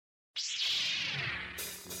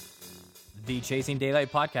The Chasing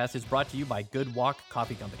Daylight podcast is brought to you by Good Walk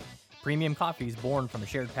Coffee Company. Premium coffee is born from a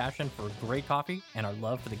shared passion for great coffee and our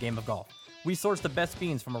love for the game of golf. We source the best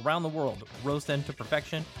beans from around the world, roast them to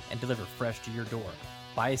perfection, and deliver fresh to your door.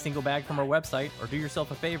 Buy a single bag from our website or do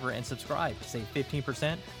yourself a favor and subscribe to save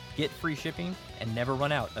 15%, get free shipping, and never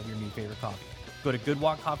run out of your new favorite coffee. Go to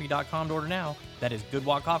goodwalkcoffee.com to order now. That is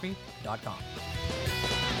goodwalkcoffee.com.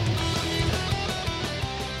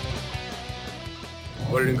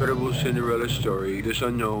 What an incredible Cinderella story. This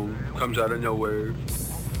unknown comes out of nowhere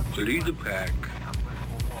to lead the pack.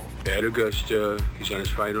 At Augusta, he's on his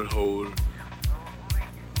final hole.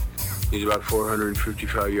 He's about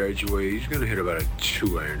 455 yards away. He's going to hit about a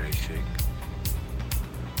 2-iron, I think.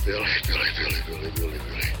 Billy.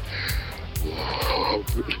 Whoa,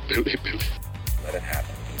 Billy. Let it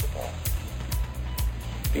happen. Be the ball.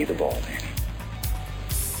 Be the ball, Danny.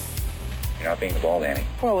 You're not being the ball, Danny.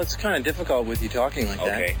 Well, it's kind of difficult with you talking like that.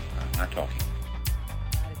 Okay, I'm not talking.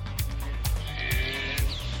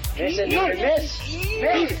 Miss.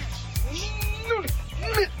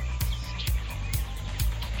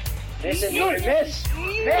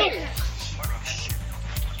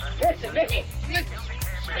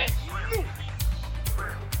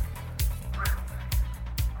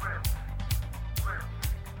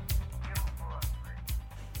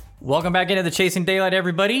 Welcome back into the Chasing Daylight,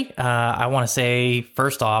 everybody. I want to say,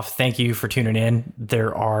 first off, thank you for tuning in.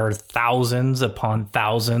 There are thousands upon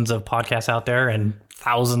thousands of podcasts out there and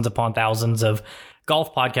thousands upon thousands of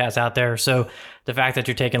golf podcasts out there. So the fact that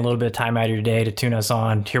you're taking a little bit of time out of your day to tune us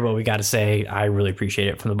on, hear what we got to say, I really appreciate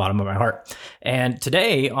it from the bottom of my heart. And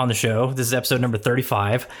today on the show, this is episode number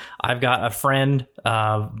 35, I've got a friend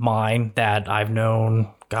of mine that I've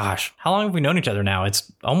known, gosh, how long have we known each other now?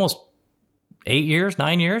 It's almost 8 years,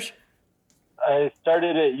 9 years? I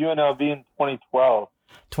started at UNLV in 2012.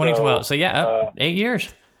 2012. So yeah, 8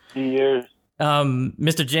 years. 8 years.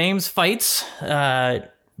 Mr. James Feutz,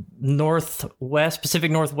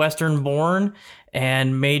 Pacific Northwestern born,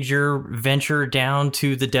 and made your venture down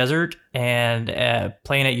to the desert and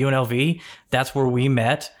playing at UNLV. That's where we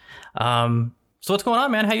met. So what's going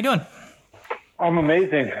on, man? How you doing? I'm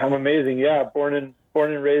amazing. Yeah, born and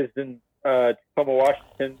raised in Tacoma,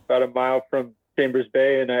 Washington, about a mile from Chambers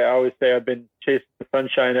Bay, and I always say I've been chasing the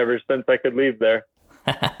sunshine ever since I could leave there.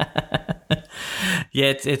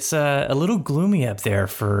 Yeah, it's a little gloomy up there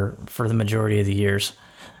for the majority of the years,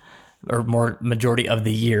 or more majority of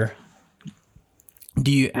the year.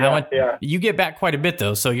 Do you? Yeah. You get back quite a bit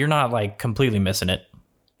though, so you're not like completely missing it.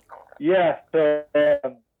 Yeah. So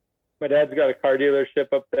my dad's got a car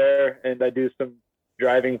dealership up there, and I do some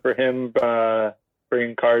driving for him,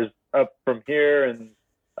 bringing cars up from here, and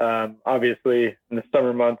obviously in the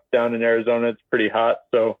summer months down in Arizona it's pretty hot,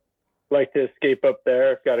 so like to escape up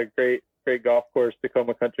there. I've got a great golf course,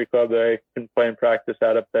 Tacoma Country Club, that I can play and practice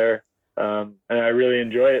at up there, and I really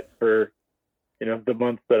enjoy it for the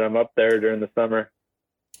months that I'm up there during the summer.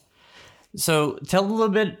 So tell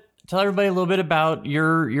everybody a little bit about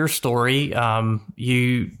your story.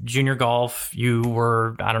 You junior golf, you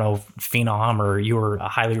were, I don't know, phenom, or you were a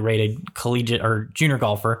highly rated collegiate or junior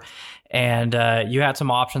golfer, and you had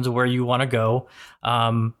some options of where you want to go.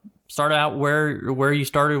 Start out where you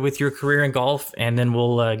started with your career in golf, and then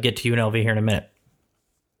we'll get to UNLV here in a minute.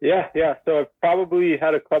 Yeah. So I've probably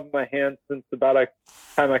had a club in my hand since about a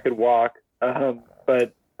time I could walk,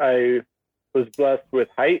 but I was blessed with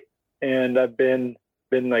height, and I've been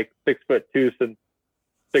like 6'2" since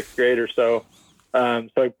sixth grade or so. So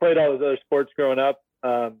I played all those other sports growing up.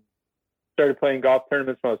 Started playing golf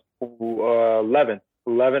tournaments when I was 11.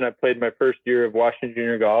 I played my first year of Washington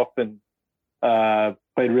Junior Golf and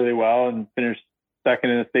played really well and finished second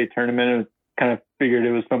in the state tournament. I kind of figured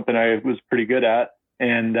it was something I was pretty good at,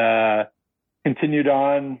 and continued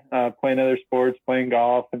on playing other sports, playing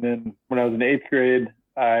golf. And then when I was in eighth grade,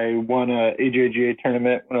 I won a AJGA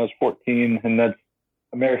tournament when I was 14, and that's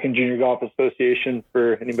American Junior Golf Association.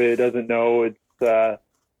 For anybody that doesn't know, it's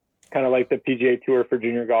kind of like the PGA Tour for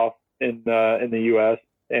junior golf in the U.S.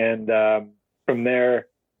 And from there,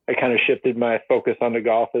 I kind of shifted my focus onto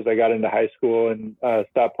golf as I got into high school and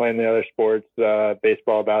stopped playing the other sports,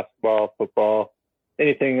 baseball, basketball, football,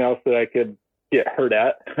 anything else that I could get hurt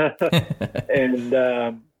at.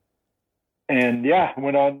 and yeah,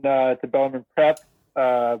 went on to Bellarmine Prep,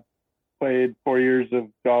 played 4 years of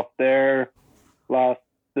golf there, lost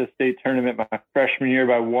the state tournament my freshman year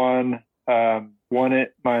by one, won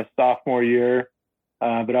it my sophomore year,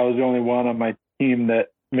 but I was the only one on my team that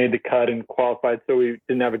made the cut and qualified, so we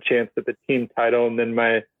didn't have a chance at the team title. And then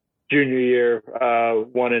my junior year,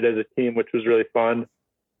 won it as a team, which was really fun.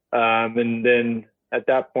 And then at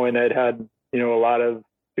that point, I'd had, a lot of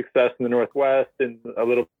success in the Northwest and a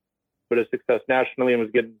little bit of success nationally, and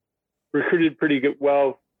was getting recruited pretty good,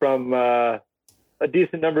 well from a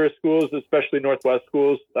decent number of schools, especially Northwest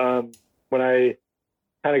schools. When I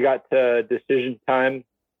kind of got to decision time,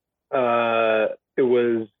 it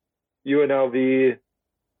was UNLV,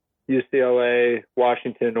 UCLA,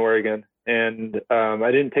 Washington, Oregon. And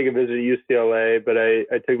I didn't take a visit at UCLA, but I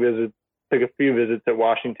took a few visits at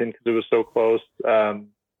Washington because it was so close.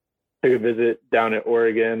 Took a visit down at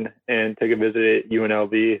Oregon and took a visit at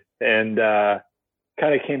UNLV, and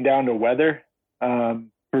kind of came down to weather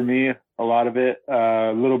for me, a lot of it,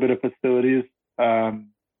 a little bit of facilities. But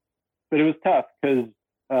it was tough because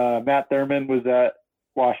Matt Thurman was at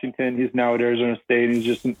Washington. He's now at Arizona State. He's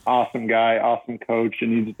just an awesome guy, awesome coach,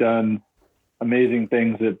 and he's done amazing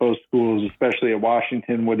things at both schools, especially at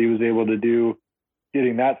Washington. What he was able to do,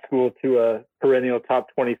 getting that school to a perennial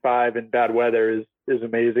top 25 in bad weather is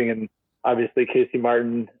amazing. And obviously Casey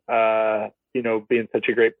Martin, being such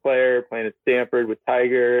a great player, playing at Stanford with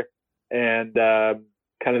Tiger, and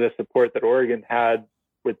kind of the support that Oregon had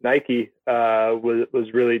with Nike was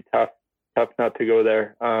really tough not to go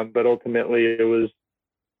there. But ultimately it was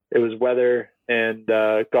weather and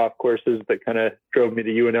golf courses that kind of drove me to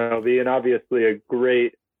UNLV, and obviously a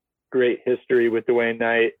great history with Dwayne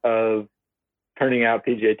Knight of turning out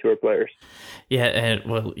PGA Tour players. Yeah,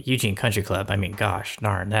 and Eugene Country Club, I mean, gosh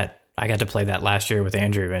darn, that I got to play that last year with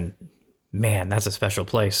Andrew, and man, that's a special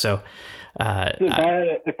place. So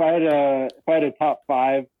if I had a top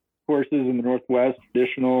 5 courses in the Northwest,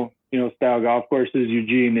 traditional, style golf courses,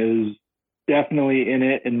 Eugene is definitely in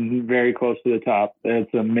it and very close to the top.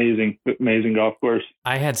 It's an amazing golf course.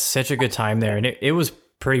 I had such a good time there, and it was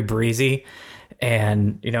pretty breezy.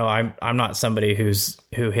 And, I'm not somebody who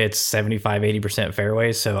hits 75-80%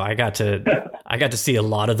 fairways. So I got to see a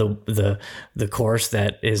lot of the course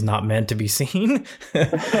that is not meant to be seen.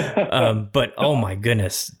 But oh my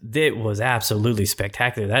goodness, it was absolutely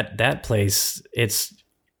spectacular. That place, it's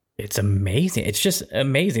amazing. It's just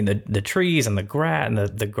amazing. The trees and the grass, and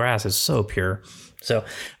the grass is so pure. So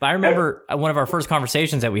I remember one of our first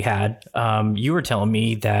conversations that we had, you were telling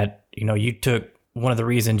me that, you took, one of the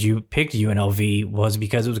reasons you picked UNLV was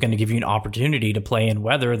because it was going to give you an opportunity to play in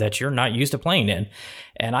weather that you're not used to playing in.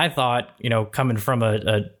 And I thought, coming from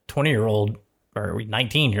a 20-year-old, or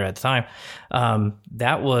 19 here at the time,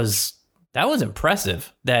 that was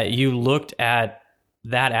impressive that you looked at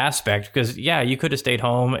that aspect, because you could have stayed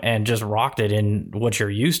home and just rocked it in what you're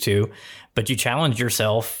used to, but you challenged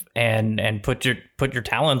yourself and put your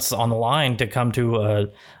talents on the line to come to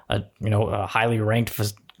a highly ranked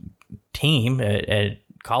team at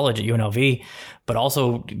college at UNLV, but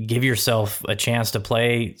also give yourself a chance to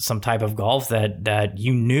play some type of golf that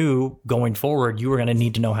you knew going forward you were going to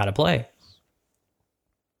need to know how to play.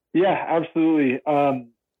 Yeah, absolutely.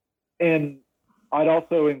 And I'd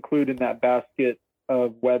also include in that basket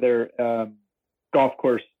of weather golf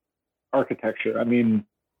course architecture. I mean,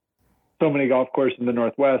 so many golf courses in the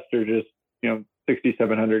Northwest are just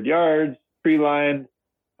 6,700 yards, tree lined,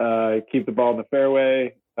 keep the ball in the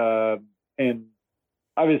fairway. And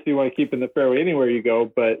obviously you want to keep in the fairway anywhere you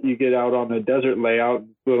go, but you get out on a desert layout, it's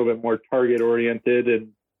a little bit more target oriented.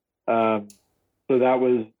 And so that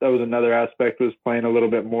was another aspect, was playing a little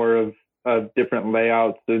bit more of different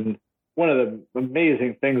layouts. And one of the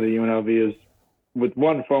amazing things at UNLV is with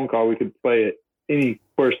one phone call, we could play at any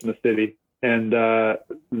course in the city. And that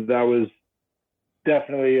was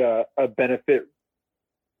definitely a benefit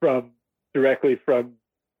directly from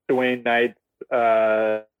Dwayne Knight's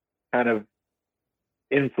kind of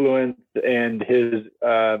influence and his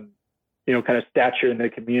kind of stature in the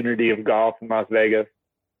community of golf in Las Vegas.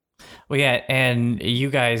 Well, yeah, and you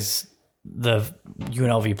guys, the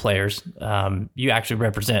UNLV players, you actually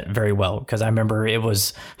represent very well, because I remember it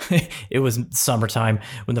was summertime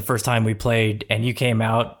when the first time we played, and you came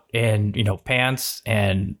out in pants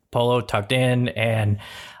and polo tucked in, and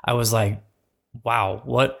I was like, wow,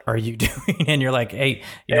 what are you doing? And you're like, hey,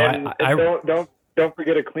 don't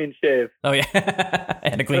forget a clean shave. Oh yeah,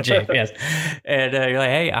 and a clean shave, yes. And you're like,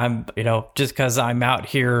 hey, I'm just because I'm out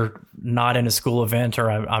here not in a school event, or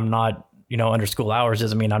I'm not under school hours,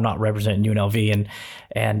 doesn't mean I'm not representing UNLV,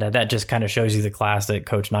 and that just kind of shows you the class that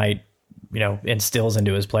Coach Knight instills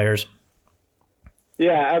into his players.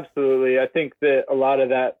 Yeah, absolutely. I think that a lot of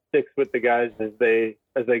that sticks with the guys as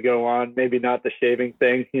they go on. Maybe not the shaving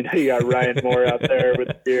thing. You got Ryan Moore out there with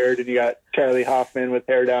the beard, and you got Charlie Hoffman with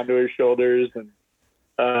hair down to his shoulders, and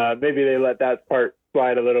maybe they let that part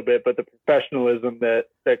slide a little bit. But the professionalism that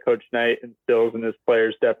Coach Knight instills in his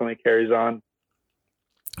players definitely carries on.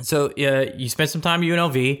 So you spent some time at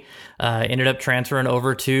UNLV, ended up transferring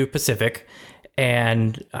over to Pacific.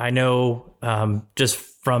 And I know just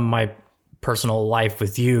from my personal life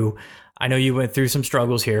with you, I know you went through some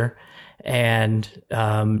struggles here, and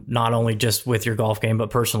not only just with your golf game, but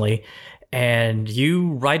personally, and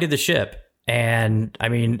you righted the ship. And I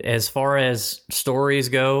mean, as far as stories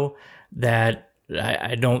go that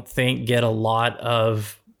I don't think get a lot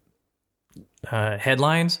of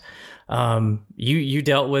headlines, you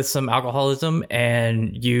dealt with some alcoholism,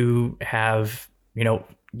 and you have,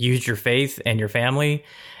 used your faith and your family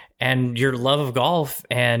and your love of golf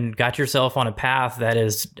and got yourself on a path that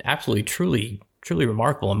is absolutely, truly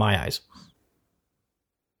remarkable in my eyes.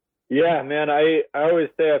 Yeah, man. I always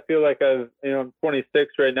say I feel like I'm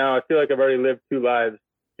 26 right now. I feel like I've already lived two lives.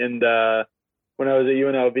 And when I was at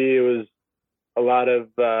UNLV, it was a lot of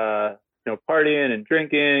partying and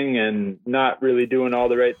drinking and not really doing all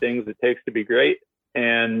the right things it takes to be great.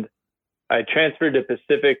 And I transferred to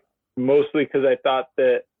Pacific mostly because I thought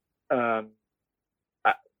that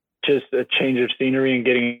just a change of scenery and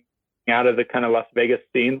getting out of the kind of Las Vegas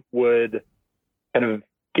scene would kind of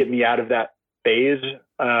get me out of that phase.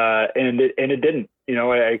 And it didn't.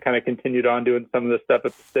 I kind of continued on doing some of the stuff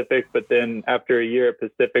at Pacific, but then after a year at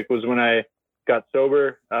Pacific was when I got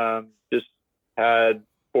sober. Just had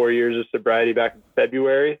 4 years of sobriety back in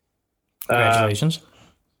February. Congratulations.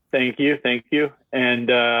 Thank you. And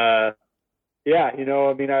I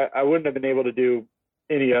wouldn't have been able to do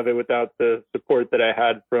any of it without the support that I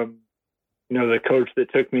had from, the coach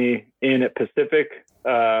that took me in at Pacific,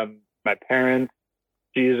 my parents,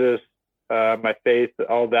 Jesus, my faith,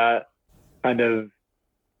 all that kind of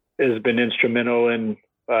has been instrumental in,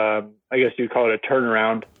 I guess you'd call it a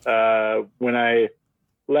turnaround. When I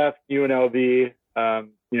left UNLV,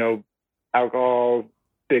 alcohol,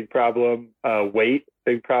 big problem, weight,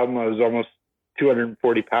 big problem. I was almost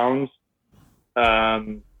 240 pounds.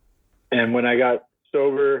 And when I got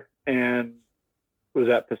sober and was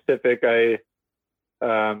at Pacific, I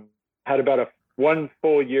had about 1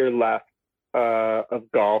 full year left of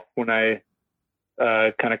golf when I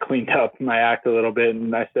kind of cleaned up my act a little bit.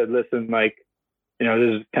 And I said, listen, this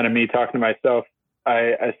is kind of me talking to myself.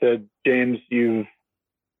 I said, James, you've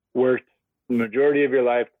worked the majority of your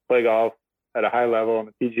life to play golf at a high level on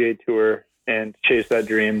the PGA Tour and chase that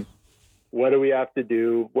dream. What do we have to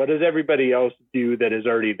do? What does everybody else do that is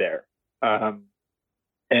already there?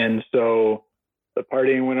 And so the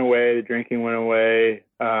partying went away, the drinking went away,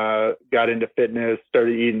 got into fitness,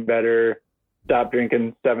 started eating better, stopped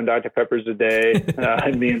drinking 7 Dr. Peppers a day.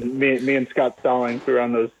 Me and Scott Stallings were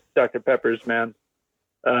on those Dr. Peppers, man.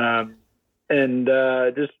 And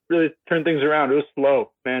just really turned things around. It was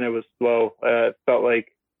slow, man. It was slow. It felt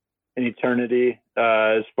like an eternity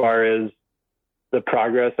as far as the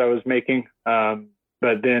progress I was making.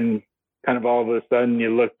 But then kind of all of a sudden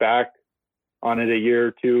you look back on it a year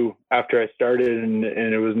or two after I started and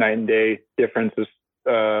it was night and day differences.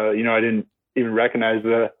 I didn't even recognize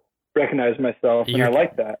myself. And I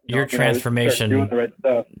like that. Your transformation, doing the right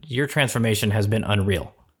stuff. Your transformation has been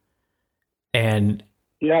unreal. And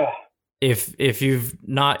yeah, if you're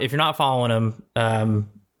not following him on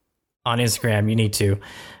Instagram, you need to.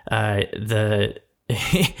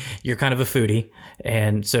 You're kind of a foodie,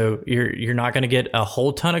 and so you're not going to get a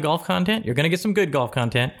whole ton of golf content. You're going to get some good golf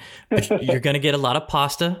content, but you're going to get a lot of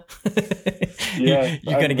pasta. Yeah,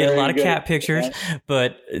 you're going to get a lot of cat pictures. Yeah.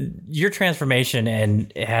 But your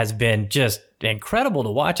transformation has been just incredible to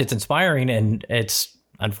watch. It's inspiring, and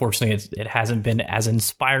unfortunately it hasn't been as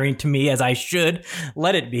inspiring to me as I should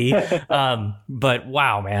let it be. But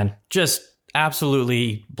wow, man, just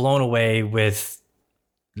absolutely blown away with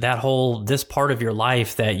this part of your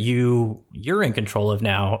life that you're in control of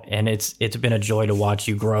now. And it's been a joy to watch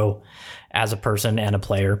you grow as a person and a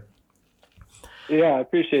player. Yeah, I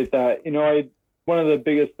appreciate that. One of the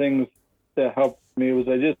biggest things that helped me was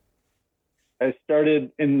I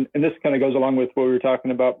started, and this kind of goes along with what we were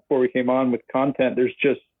talking about before we came on with content. There's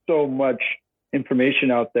just so much information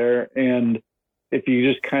out there. And if you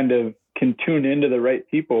just kind of can tune into the right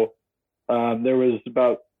people, there was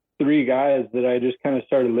about 3 guys that I just kind of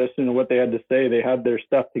started listening to what they had to say. They had their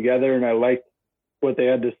stuff together and I liked what they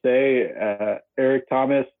had to say. Eric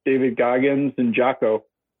Thomas, David Goggins, and Jocko.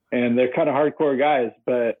 And they're kind of hardcore guys,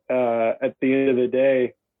 but at the end of the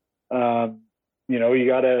day, you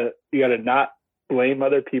gotta not blame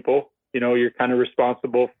other people. You're kind of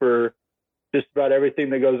responsible for just about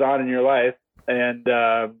everything that goes on in your life. And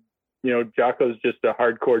Jocko's just a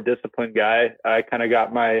hardcore disciplined guy. I kind of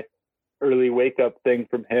got my early wake up thing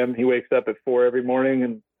from him. He wakes up at 4 every morning,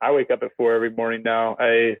 and I wake up at 4 every morning now.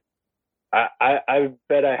 I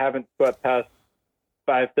bet I haven't slept past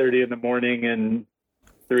 5:30 in the morning in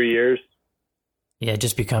 3 years. Yeah, it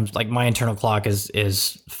just becomes like my internal clock is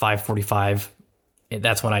 5:45.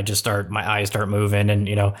 That's when I just my eyes start moving, and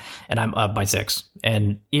and I'm up by 6.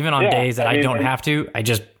 And even on days that I don't have to, I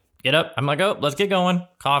just get up. I'm like, oh, let's get going.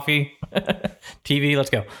 Coffee, TV,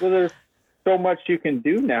 let's go. Well, there's so much you can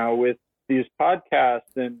do now with these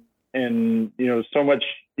podcasts, and so much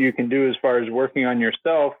you can do as far as working on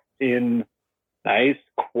yourself in nice,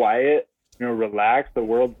 quiet, relax. The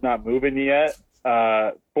world's not moving yet.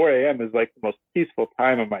 4 a.m. is like the most peaceful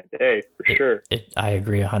time of my day, for sure. I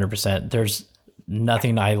agree 100%. There's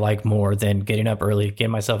nothing I like more than getting up early,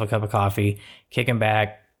 getting myself a cup of coffee, kicking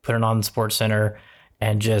back, putting on the Sports Center,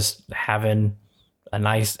 and just having a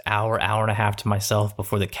nice hour and a half to myself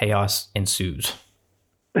before the chaos ensues.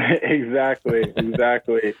 Exactly. And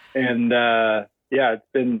it's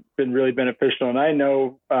been really beneficial. And I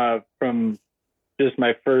know from just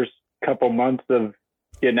my first couple months of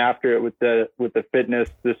getting after it with the fitness,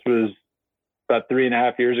 this was about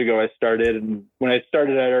 3.5 years ago I started. And when I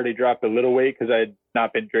started, I'd already dropped a little weight because I had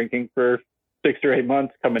not been drinking for 6 or 8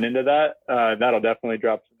 months coming into that. That'll definitely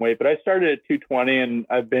drop some weight. But I started at 220 and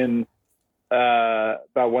I've been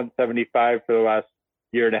about 175 for the last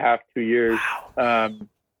 1.5 to 2 years. Wow.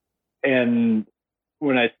 And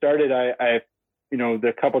when I started, I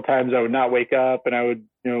the couple times I would not wake up and I would,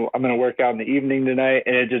 I'm going to work out in the evening tonight,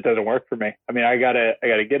 and it just doesn't work for me. I mean, I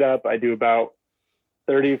gotta get up. I do about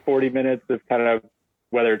 30, 40 minutes of kind of,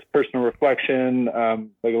 whether it's personal reflection,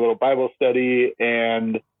 like a little Bible study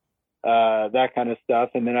and that kind of stuff.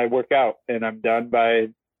 And then I work out and I'm done by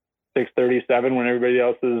 6:37 when everybody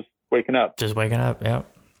else is waking up. Just waking up. Yeah.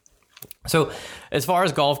 So as far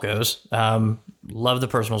as golf goes, love the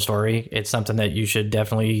personal story. It's something that you should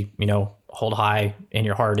definitely, hold high in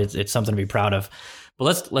your heart. It's something to be proud of.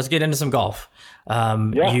 But let's get into some golf.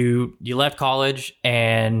 You left college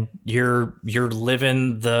and you're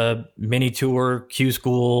living the mini tour, Q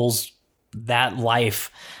schools, that life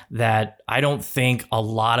that I don't think a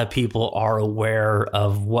lot of people are aware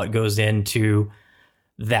of what goes into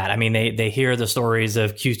that. I mean, they hear the stories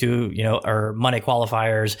of Q2, or Monday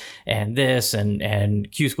qualifiers and this and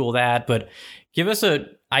Q school that, but give us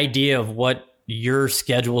an idea of what your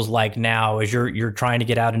schedule's like now as you're trying to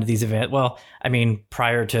get out into these events. Well, I mean,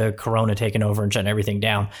 prior to Corona taking over and shutting everything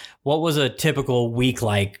down, what was a typical week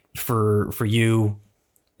like for you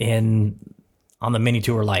on the mini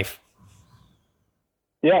tour life?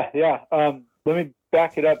 Yeah. Let me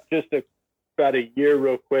back it up just about a year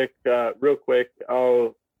real quick.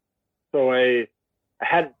 So I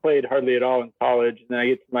hadn't played hardly at all in college, and then I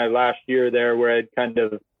get to my last year there where I'd kind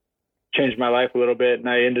of changed my life a little bit, and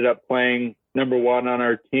I ended up playing number 1 on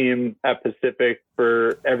our team at Pacific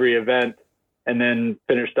for every event, and then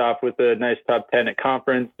finished off with a nice top 10 at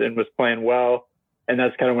conference and was playing well. And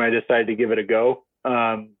that's kind of when I decided to give it a go.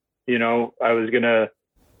 I was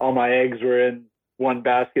all my eggs were in one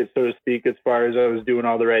basket, so to speak, as far as I was doing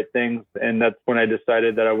all the right things. And that's when I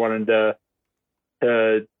decided that I wanted to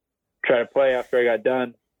try to play after I got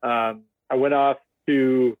done. I went off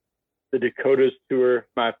to the Dakotas tour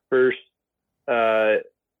my first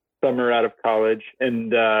summer out of college.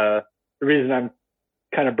 And the reason I'm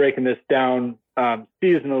kind of breaking this down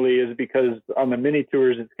seasonally is because on the mini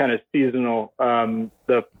tours, it's kind of seasonal.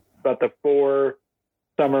 About the 4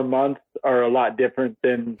 summer months are a lot different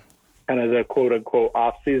than kind of the quote unquote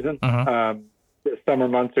off season. The summer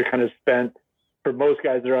months are kind of spent, for most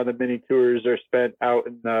guys that are on the mini tours, are spent out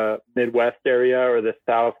in the Midwest area or the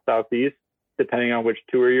Southeast, depending on which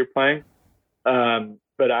tour you're playing.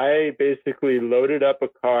 But I basically loaded up a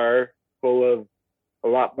car full of a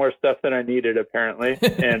lot more stuff than I needed, apparently,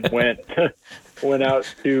 and went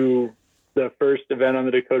out to the first event on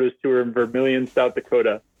the Dakotas tour in Vermilion, South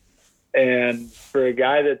Dakota. And for a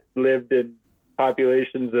guy that's lived in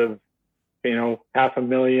populations of,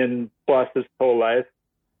 500,000 plus his whole life,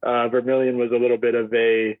 Vermilion was a little bit of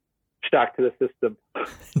a shock to the system.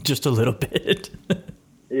 Just a little bit.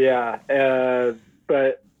 Yeah.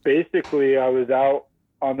 But basically I was out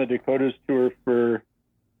on the Dakotas tour for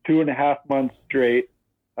 2.5 months straight.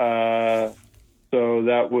 So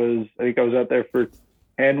that was, I think I was out there for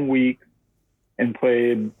 10 weeks and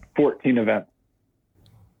played 14 events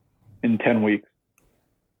in 10 weeks.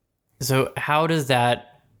 So how does that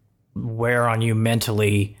wear on you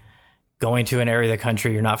mentally, going to an area of the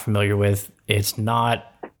country you're not familiar with? It's not,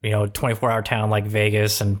 24-hour town like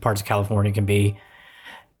Vegas and parts of California can be.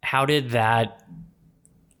 How did that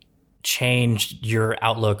change your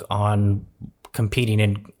outlook on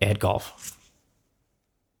competing at golf?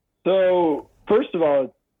 So first of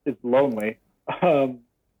all, it's lonely.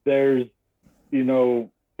 There's,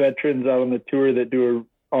 veterans out on that tour that do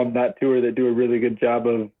a really good job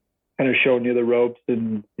of kind of showing you the ropes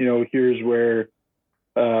and, here's where,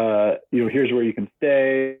 here's where you can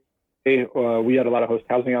stay. We had a lot of host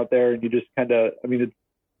housing out there, and you just kind of,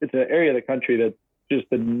 it's an area of the country that's just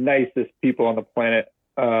the nicest people on the planet.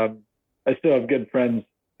 I still have good friends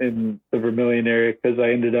in the Vermilion area because I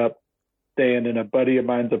ended up staying in a buddy of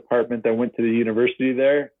mine's apartment that went to the university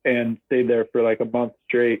there and stayed there for like a month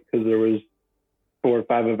straight because there was 4 or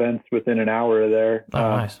 5 events within an hour there. Oh,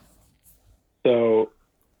 nice. So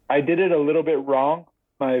I did it a little bit wrong.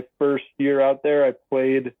 My first year out there, I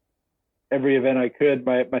played every event I could.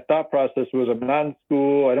 My thought process was, I'm not in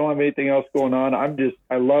school. I don't have anything else going on.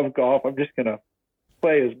 I love golf. I'm just going to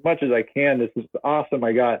play as much as I can. This is awesome.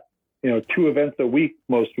 I got, 2 events a week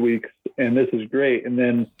most weeks, and this is great. And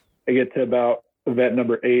then I get to about event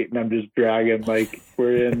number 8 and I'm just dragging. Like,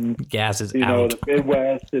 we're in gas is out. The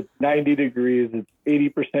Midwest. It's 90 degrees. It's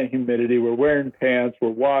 80% humidity. We're wearing pants. We're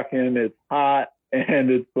walking. It's hot. And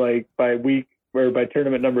it's like by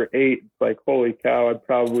tournament number 8, it's like, holy cow, I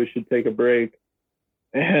probably should take a break.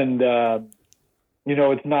 And,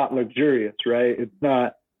 it's not luxurious, right? It's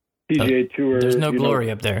not PGA Tour. There's no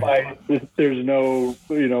glory up there. There's no,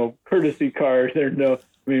 courtesy card.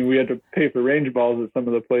 We had to pay for range balls at some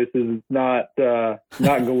of the places. It's not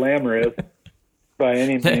glamorous by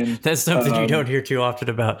any means. That's something you don't hear too often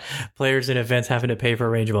about players in events having to pay for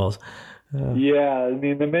range balls. Yeah,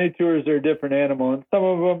 the mini tours are a different animal, and some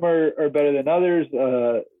of them are better than others.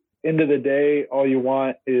 End of the day, all you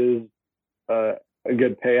want is a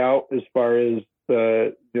good payout as far as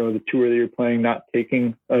the tour that you're playing, not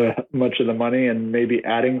taking much of the money and maybe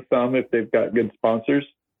adding some if they've got good sponsors.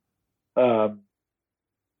 So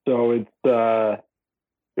it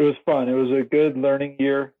was fun. It was a good learning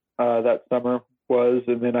year that summer was,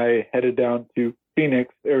 and then I headed down to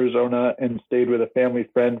Phoenix, Arizona, and stayed with a family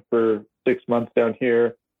friend for 6 months down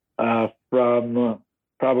here from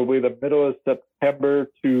probably the middle of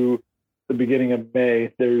September to the beginning of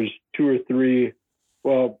May. There's 2 or 3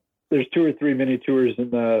 mini tours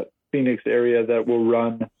in the Phoenix area that will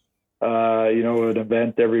run, an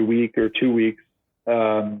event every week or 2 weeks.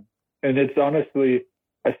 And it's honestly,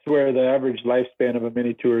 I swear the average lifespan of a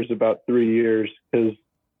mini tour is about 3 years because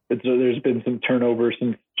there's been some turnover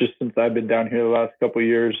since I've been down here the last couple of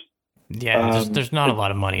years. Yeah, there's not a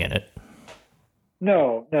lot of money in it.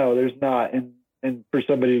 No, there's not. And for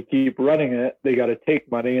somebody to keep running it, they got to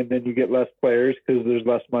take money, and then you get less players because there's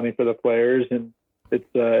less money for the players, and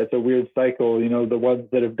it's a weird cycle. The ones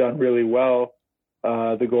that have done really well,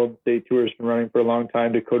 the Golden State Tour has been running for a long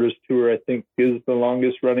time. Dakota's Tour, I think, is the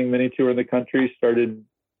longest running mini tour in the country. Started in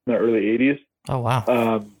the early 80s. Oh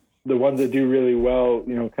wow. The ones that do really well,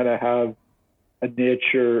 kind of have a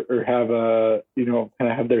niche or have a, kind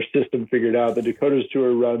of have their system figured out. The Dakota's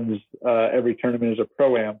Tour runs every tournament as a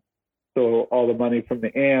pro-am. So all the money from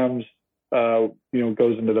the AMs,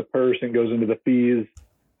 goes into the purse and goes into the fees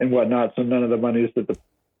and whatnot. So none of the monies that the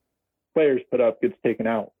players put up gets taken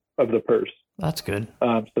out of the purse. That's good.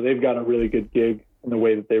 So they've got a really good gig in the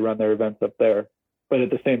way that they run their events up there. But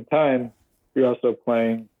at the same time, you're also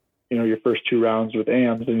playing, your first 2 rounds with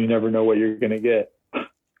AMs, and you never know what you're going to get.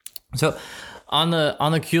 So on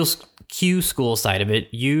the Q school side of it,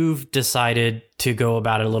 you've decided to go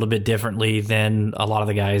about it a little bit differently than a lot of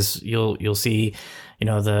the guys you'll see,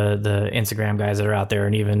 the Instagram guys that are out there,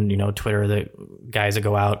 and even, Twitter, the guys that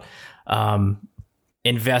go out,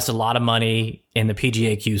 invest a lot of money in the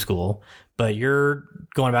PGA Q school, but you're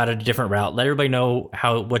going about it a different route. Let everybody know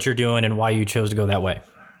what you're doing and why you chose to go that way.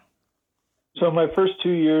 So my first 2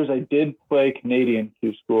 years, I did play Canadian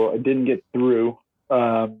Q school. I didn't get through.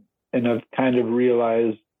 And I've kind of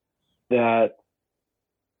realized that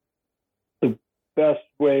the best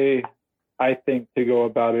way I think to go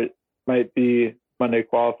about it might be Monday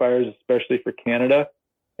qualifiers, especially for Canada.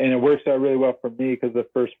 And it works out really well for me because the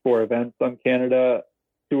first 4 events on Canada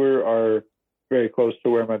Tour are very close to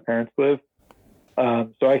where my parents live.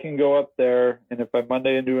 So I can go up there, and if I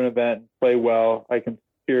Monday and do an event and play well, I can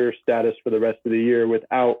secure status for the rest of the year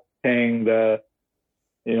without paying the,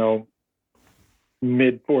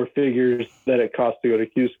 mid 4 figures that it costs to go to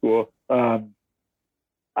Q school.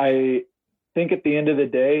 I think at the end of the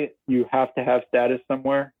day, you have to have status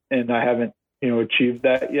somewhere, and I haven't, achieved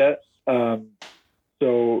that yet.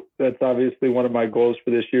 So that's obviously one of my goals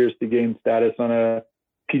for this year is to gain status on a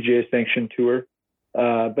PGA sanctioned tour.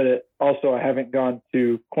 But also I haven't gone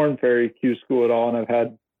to Korn Ferry Q school at all, and I've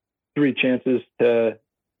had 3 chances to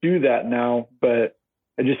do that now, but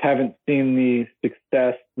I just haven't seen the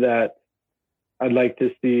success that I'd like to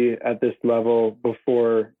see at this level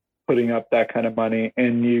before putting up that kind of money.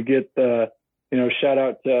 And you get the, shout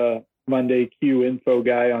out to Monday Q info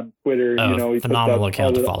guy on Twitter. Oh, he phenomenal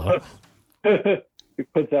account to follow. He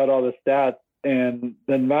puts out all the stats, and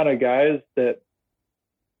the amount of guys that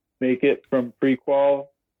make it from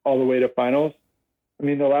pre-qual all the way to finals. I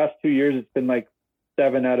mean, the last 2 years, it's been like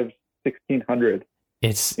 7 out of 1,600.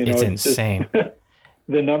 It's insane.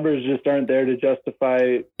 The numbers just aren't there to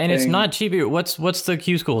justify. And it's not cheap. What's the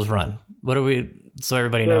Q schools run? What do we? So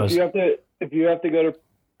everybody knows. If you have to go to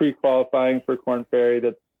pre-qualifying for Korn Ferry,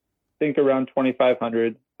 that's I think around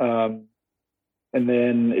 2,500. And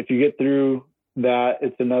then if you get through that,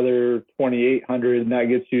 it's another 2,800, and that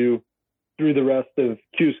gets you through the rest of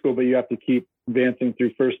Q school. But you have to keep advancing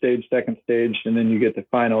through first stage, second stage, and then you get to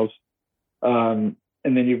finals.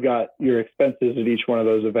 And then you've got your expenses at each one of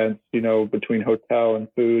those events, between hotel and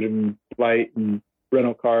food and flight and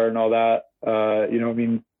rental car and all that.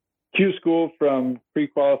 Q school from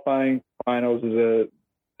pre-qualifying to finals is a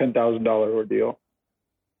 $10,000 ordeal.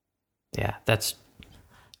 Yeah, that's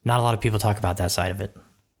not a lot of people talk about that side of it.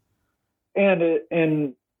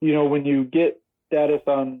 And when you get status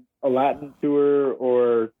on a Latin tour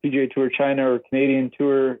or PGA Tour China or Canadian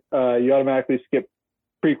tour, you automatically skip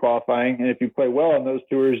pre-qualifying, and if you play well on those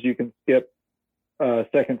tours, you can skip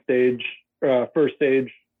second stage, first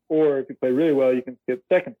stage, or if you play really well, you can skip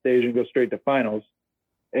second stage and go straight to finals.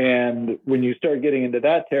 And when you start getting into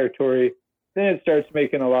that territory, then it starts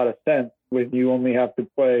making a lot of sense when you only have to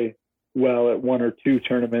play well at 1 or 2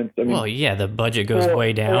 tournaments. I mean, well, yeah, the budget goes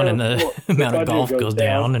way down, and the amount of golf goes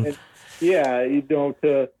down. And yeah,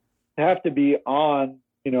 to have to be on,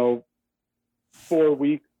 4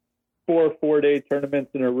 weeks, 4 4-day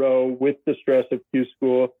tournaments in a row with the stress of Q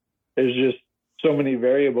school. There's just so many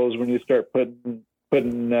variables when you start putting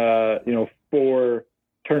 4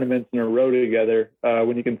 tournaments in a row together.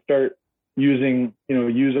 When you can start use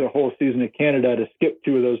a whole season of Canada to skip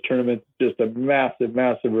 2 of those tournaments, just a massive,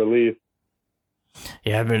 massive relief.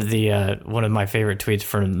 Yeah, but one of my favorite tweets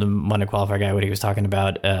from the Monday Qualifier guy when he was talking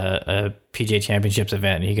about a PGA Championships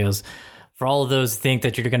event, and he goes, for all of those who think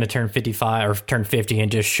that you're going to turn 55 or turn 50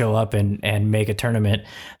 and just show up and make a tournament,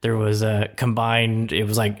 there was a combined, it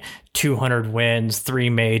was like 200 wins, 3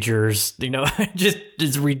 majors, just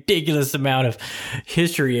this ridiculous amount of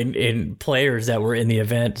history in players that were in the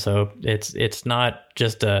event. So it's not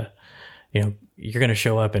just you're going to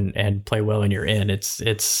show up and play well and you're in.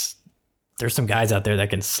 There's some guys out there that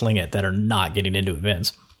can sling it that are not getting into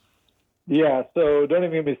events. Yeah, so don't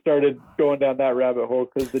even get me started going down that rabbit hole,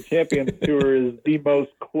 because the Champions Tour is the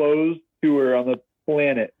most closed tour on the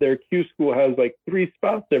planet. Their Q school has like 3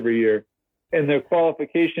 spots every year, and their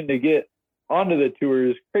qualification to get onto the tour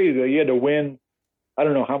is crazy. Like, you had to win, I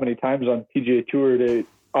don't know how many times on PGA Tour to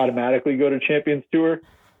automatically go to Champions Tour.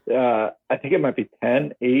 I think it might be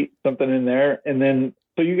 10, 8, something in there. And then,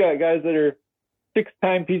 so you got guys that are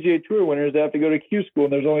 6-time PGA Tour winners that have to go to Q school,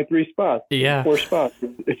 and there's only 3 spots. Yeah. 4 spots.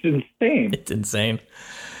 It's insane. It's insane.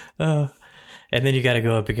 And then you got to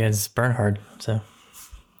go up against Bernhard. So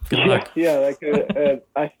good luck. Yeah.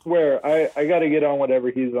 I swear, I got to get on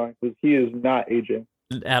whatever he's on, because he is not aging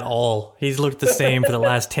at all. He's looked the same for the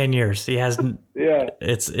last 10 years. He hasn't. Yeah.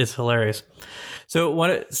 It's hilarious.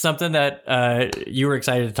 So something that you were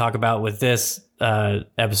excited to talk about with this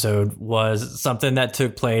episode was something that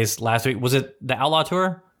took place last week. Was it the Outlaw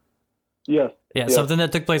Tour? Yes. Yeah, yes. Something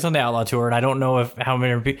that took place on the Outlaw Tour, and I don't know how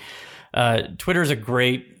many people. Twitter's a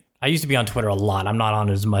great. I used to be on Twitter a lot. I'm not on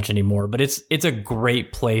it as much anymore, but it's a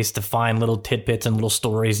great place to find little tidbits and little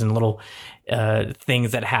stories and little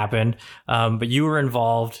things that happened. But you were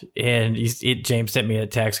involved, and James sent me a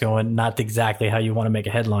text going, not exactly how you want to make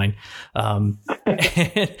a headline.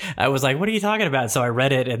 I was like, what are you talking about? So I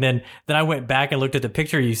read it, and then I went back and looked at the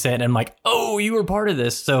picture you sent, and I'm like, oh, you were part of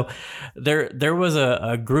this. So there was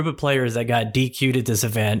a group of players that got DQ'd at this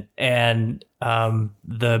event, and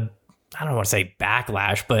I don't want to say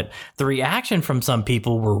backlash, but the reaction from some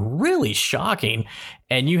people were really shocking.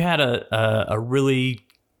 And you had a really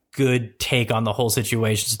good take on the whole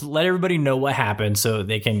situation. Just let everybody know what happened so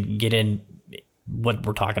they can get in what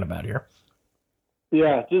we're talking about here.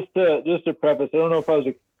 Yeah, just to preface, I don't know if I was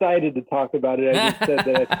excited to talk about it. I just said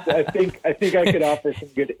that I think I could offer some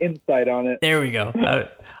good insight on it. There we go.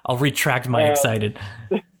 I'll retract my excited.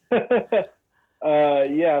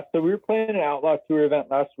 Yeah, so we were playing an Outlaw Tour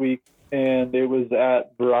event last week, and it was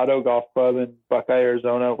at Verado Golf Club in Buckeye,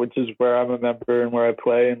 Arizona, which is where I'm a member and where I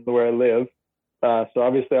play and where I live. So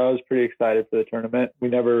obviously I was pretty excited for the tournament. We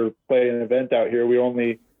never play an event out here. We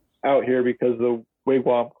only out here because the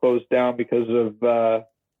Wigwam closed down because of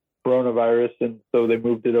coronavirus, and so they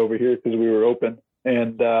moved it over here because we were open.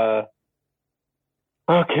 And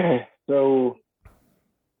okay, so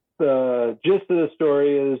the gist of the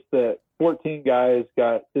story is that 14 guys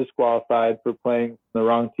got disqualified for playing the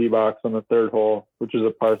wrong tee box on the third hole, which is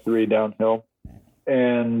a par 3 downhill.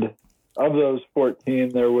 And of those 14,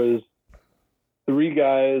 there was 3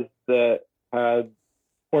 guys that had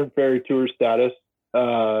Korn Ferry Tour status,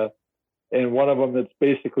 and one of them that's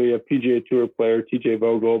basically a PGA Tour player, TJ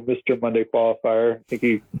Vogel, Mr. Monday qualifier. I think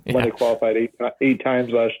he Monday qualified eight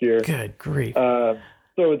times last year. Good grief.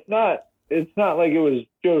 So it's not like it was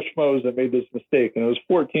Joe Schmoes that made this mistake, and it was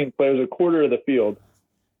 14 players, a quarter of the field.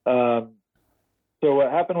 So what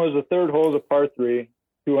happened was the third hole is a par 3,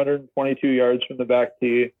 222 yards from the back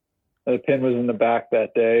tee. The pin was in the back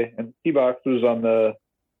that day, and the tee box was on the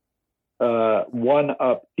one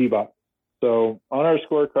up tee box. So on our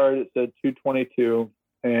scorecard, it said 222,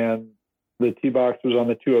 and the tee box was on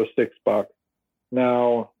the 206 box.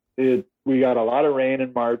 Now, we got a lot of rain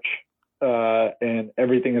in March, and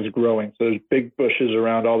everything is growing. So there's big bushes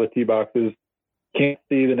around all the tee boxes. Can't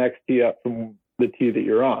see the next tee up from the tee that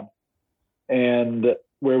you're on. And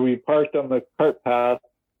where we parked on the cart path,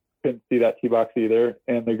 couldn't see that tee box either.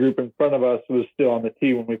 And the group in front of us was still on the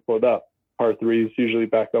tee when we pulled up. Par 3s usually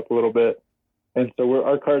back up a little bit. And so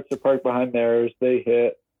our carts are parked behind theirs. They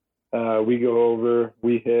hit. We go over.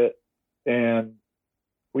 We hit. And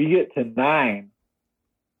we get to 9.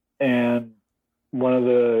 And one of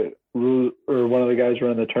the guys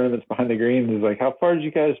running the tournaments behind the greens is like, how far did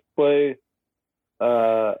you guys play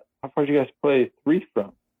 3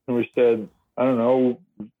 from? And we said, I don't know,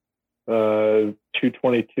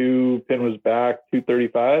 222, pin was back,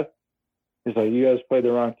 235. He's like, you guys played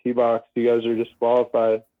the wrong tee box. You guys are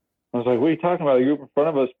disqualified. I was like, what are you talking about? The group in front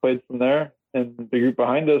of us played from there, and the group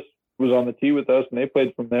behind us was on the tee with us, and they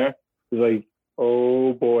played from there. He's like,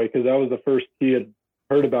 oh boy, because that was the first he had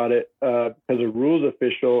heard about it, because a rules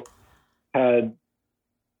official had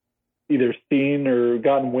either seen or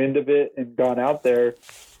gotten wind of it and gone out there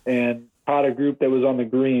and caught a group that was on the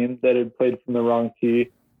green that had played from the wrong tee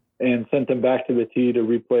and sent them back to the tee to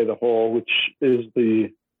replay the hole, which is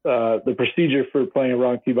the procedure for playing a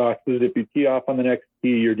wrong tee box is if you tee off on the next tee,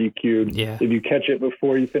 you're DQ'd. Yeah. If you catch it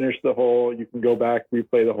before you finish the hole, you can go back,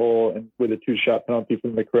 replay the hole, and with a 2-shot penalty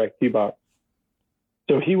from the correct tee box.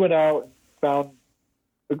 So he went out and found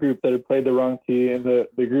a group that had played the wrong tee, and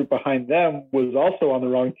the group behind them was also on the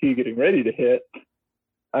wrong tee getting ready to hit.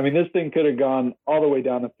 I mean, this thing could have gone all the way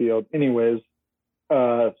down the field. Anyways,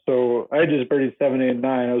 so I just birdied 7, 8, and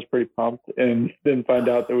 9. I was pretty pumped, and then find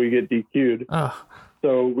out that we get DQ'd. Oh.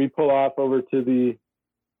 So we pull off over to the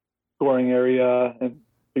scoring area, and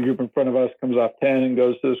the group in front of us comes off 10 and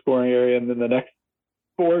goes to the scoring area. And then the next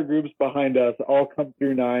 4 groups behind us all come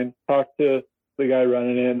through 9, talk to the guy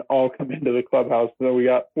running in, all come into the clubhouse. So we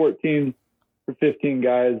got 14 or 15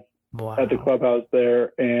 guys at the clubhouse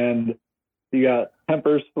there. And you got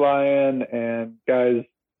tempers flying and guys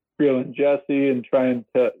grilling Jesse and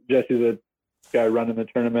Jesse's a guy running the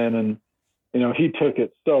tournament, and you know, he took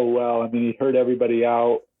it so well. I mean, he heard everybody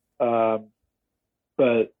out.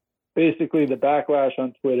 But basically the backlash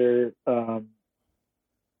on Twitter, you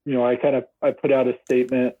know, I put out a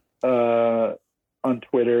statement on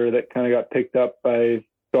Twitter that kind of got picked up by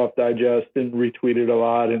Golf Digest and retweeted a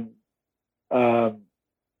lot. And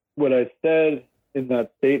what I said in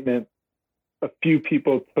that statement, a few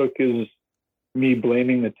people took as me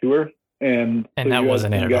blaming the tour. And so that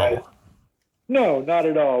wasn't it at all. No, not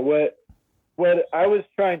at all. What I was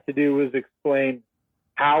trying to do was explain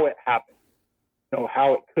how it happened, you know,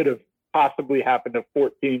 how it could have possibly happened to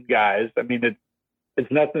 14 guys. I mean,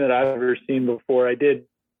 it's nothing that I've ever seen before. I did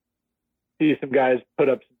see some guys put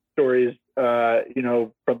up some stories, you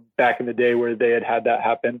know, from back in the day where they had that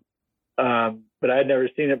happen. But I had never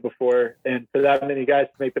seen it before. And for that many guys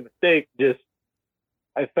to make the mistake,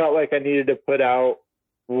 I felt like I needed to put out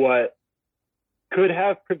what could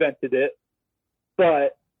have prevented it,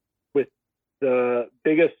 but the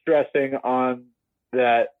biggest stressing on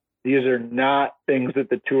that these are not things that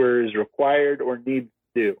the tour is required or needs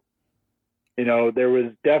to do. You know, there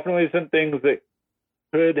was definitely some things that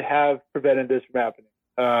could have prevented this from happening.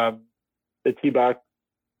 The tee box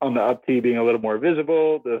on the up tee being a little more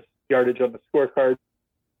visible, the yardage on the scorecard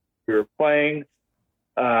we were playing,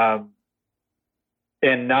 and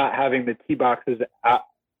not having the tee boxes out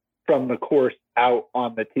from the course out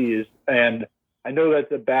on the tees. And I know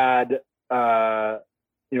that's a bad,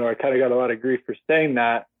 you know, I kind of got a lot of grief for saying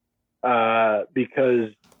that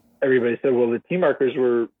because everybody said, well, the tee markers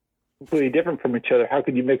were completely different from each other. How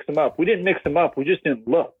could you mix them up? We didn't mix them up. We just didn't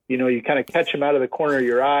look. You know, you kind of catch them out of the corner of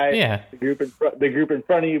your eye. Yeah. The group in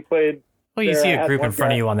front of you played. Well, you see a group in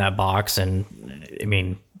front of you on that box, and I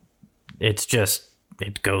mean, it's just,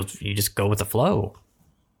 it goes, you just go with the flow.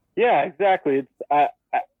 Yeah, exactly. I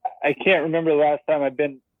can't remember the last time I've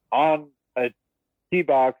been on a tee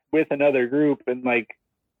box with another group and like,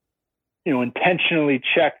 intentionally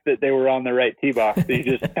checked that they were on the right tee box. So you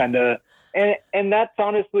just kind of, and that's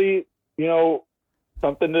honestly,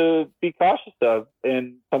 something to be cautious of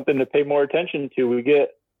and something to pay more attention to. We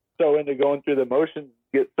get so into going through the motions,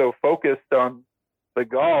 get so focused on the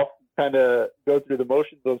golf, kind of go through the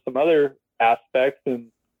motions of some other aspects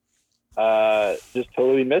and just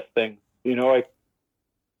totally miss things,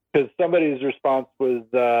 because somebody's response was,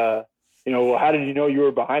 well, how did you know you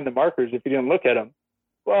were behind the markers if you didn't look at them?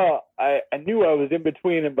 Well, I knew I was in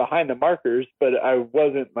between and behind the markers, but I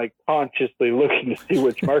wasn't like consciously looking to see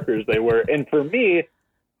which markers they were. And for me,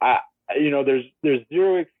 there's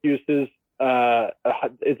zero excuses.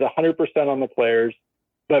 It's 100% on the players.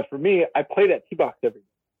 But for me, I play that tee box every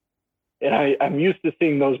day, and I'm used to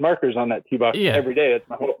seeing those markers on that tee box every day. It's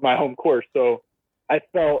my home course. So I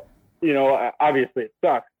felt, obviously it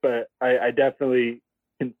sucks, but I definitely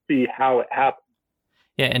can see how it happened.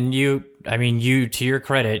 Yeah, and you, to your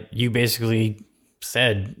credit, you basically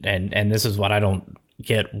said, and this is what I don't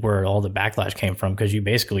get where all the backlash came from, because you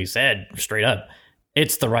basically said straight up,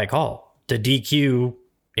 it's the right call. The DQ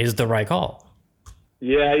is the right call.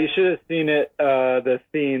 Yeah, you should have seen it, the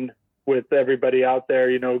scene with everybody out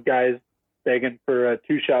there, guys begging for a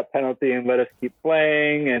 2-shot penalty and let us keep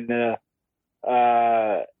playing and,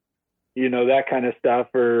 that kind of stuff,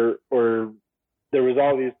 or there was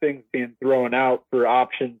all these things being thrown out for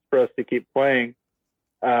options for us to keep playing.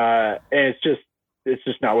 And it's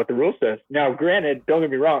just not what the rule says. Now, granted, don't get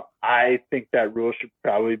me wrong, I think that rule should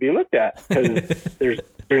probably be looked at, because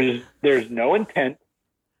there's no intent.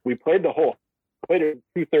 We played the hole. Played it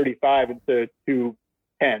 235 instead of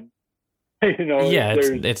 210. Yeah,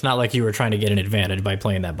 it's not like you were trying to get an advantage by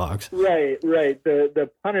playing that box. Right. The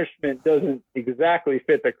punishment doesn't exactly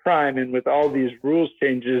fit the crime, and with all these rules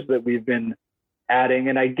changes that we've been adding,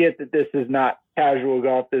 and I get that this is not casual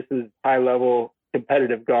golf, this is high level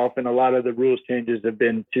competitive golf, and a lot of the rules changes have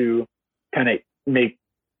been to kind of make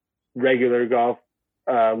regular golf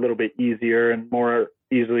a little bit easier and more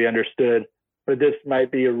easily understood. But this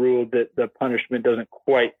might be a rule that the punishment doesn't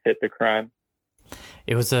quite fit the crime.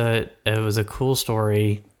 It was a cool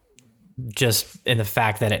story, just in the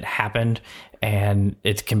fact that it happened and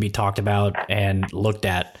it can be talked about and looked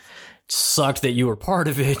at. It sucked that you were part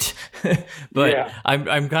of it, but yeah.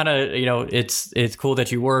 I'm kind of, it's cool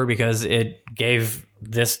that you were, because it gave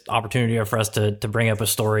this opportunity for us to bring up a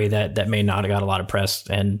story that may not have got a lot of press.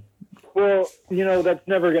 And well, that's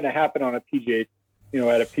never going to happen on a PGA.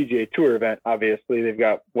 At a PGA Tour event, obviously, they've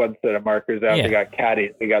got one set of markers out. Yeah. They got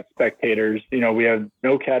caddies, they got spectators. We have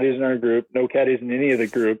no caddies in our group, no caddies in any of the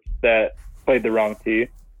groups that played the wrong tee,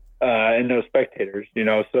 and no spectators,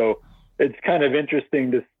 So it's kind of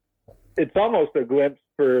interesting it's almost a glimpse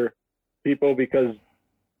for people, because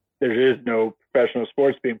there is no professional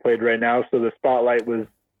sports being played right now. So the spotlight was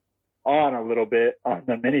on a little bit on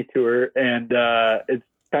the mini tour. And it's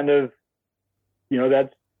kind of,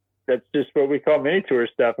 that's just what we call mini tour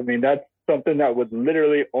stuff. I mean, that's something that would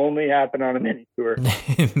literally only happen on a mini tour.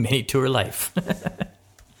 Mini tour life.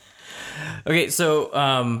 Okay,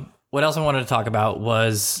 so what else I wanted to talk about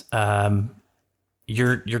was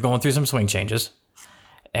you're going through some swing changes.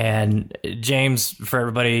 And James, for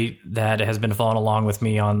everybody that has been following along with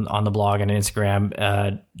me on the blog and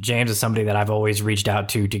Instagram, James is somebody that I've always reached out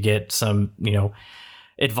to get some,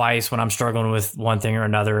 advice when I'm struggling with one thing or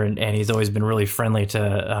another. And he's always been really friendly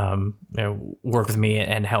to, work with me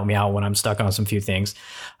and help me out when I'm stuck on some few things.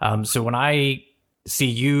 So when I see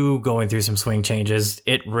you going through some swing changes,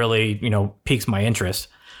 it really, piques my interest.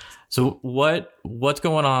 So what's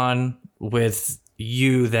going on with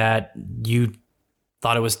you that you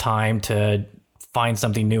thought it was time to find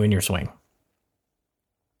something new in your swing?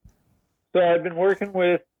 So I've been working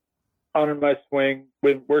on my swing,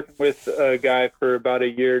 been working with a guy for about a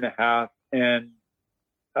year and a half, and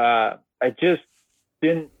I just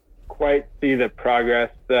didn't quite see the progress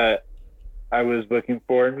that I was looking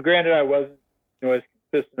for. And granted, I wasn't as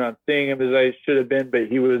consistent on seeing him as I should have been, but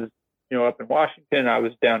he was up in Washington, I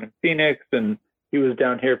was down in Phoenix, and he was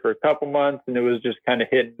down here for a couple months, and it was just kind of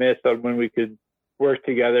hit and miss on when we could work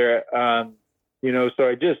together. So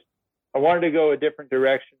I wanted to go a different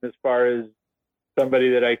direction as far as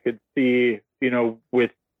somebody that I could see,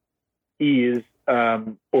 with ease,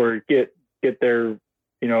 or get their,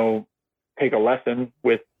 take a lesson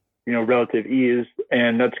with, relative ease.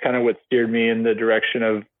 And that's kind of what steered me in the direction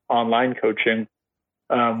of online coaching,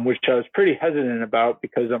 which I was pretty hesitant about,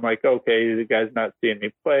 because I'm like, okay, the guy's not seeing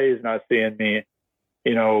me play. He's not seeing me,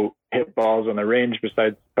 hit balls on the range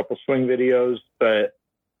besides a couple swing videos. But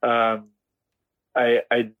I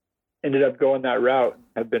ended up going that route and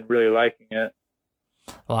have been really liking it.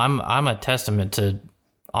 Well, I'm a testament to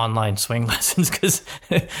online swing lessons because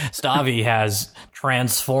Stavi has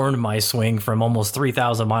transformed my swing from almost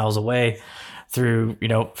 3,000 miles away through,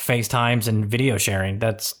 FaceTimes and video sharing.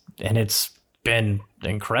 And it's been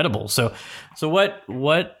incredible. So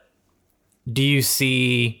what do you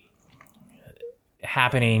see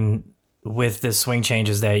happening with this swing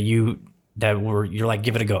changes that you're like,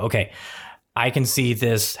 give it a go? Okay, I can see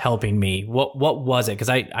this helping me. What was it? Because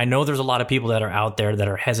I know there's a lot of people that are out there that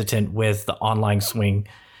are hesitant with the online swing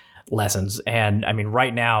lessons. And I mean,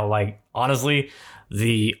 right now, like, honestly,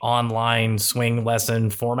 the online swing lesson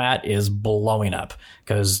format is blowing up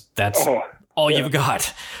because that's all you've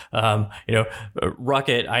got.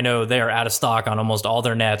 Rucket, I know they are out of stock on almost all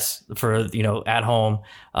their nets for, at home.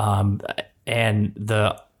 And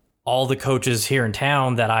all the coaches here in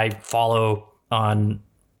town that I follow on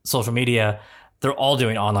social media, they're all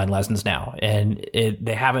doing online lessons now, and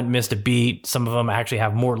they haven't missed a beat. Some of them actually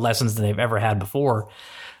have more lessons than they've ever had before.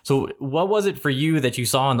 So what was it for you that you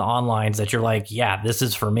saw in the onlines that you're like, yeah, this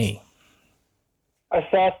is for me? I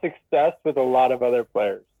saw success with a lot of other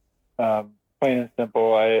players. Plain and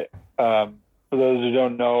simple. For those who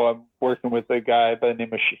don't know, I'm working with a guy by the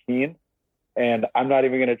name of Shaheen, and I'm not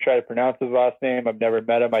even going to try to pronounce his last name. I've never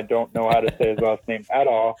met him. I don't know how to say his last name at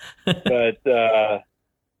all, but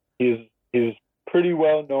he's pretty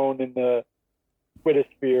well known in the Twitter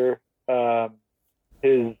sphere.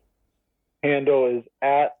 His handle is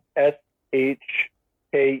at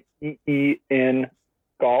SHKEEN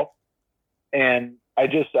golf. And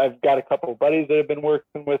I've got a couple of buddies that have been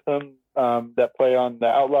working with him that play on the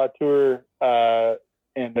Outlaw Tour, and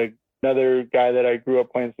another guy that I grew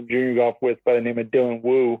up playing some junior golf with by the name of Dylan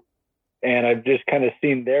Wu. And I've just kind of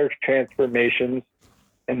seen their transformations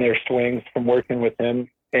and their swings from working with him.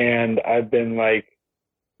 And I've been like,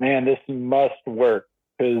 man, this must work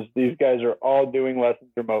because these guys are all doing lessons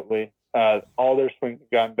remotely. All their swings have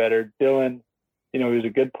gotten better. Dylan, he was a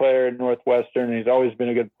good player in Northwestern, and he's always been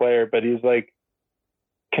a good player, but he's like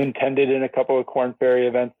contended in a couple of Korn Ferry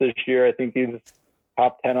events this year. I think he's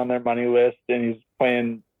top 10 on their money list, and he's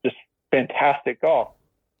playing just fantastic golf.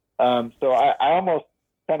 So I almost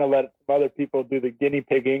kind of let some other people do the guinea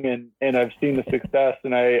pigging, and I've seen the success,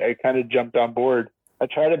 and I kind of jumped on board. I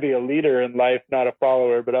try to be a leader in life, not a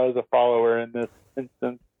follower, but I was a follower in this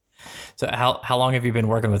instance. So how long have you been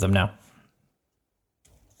working with them now?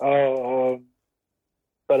 About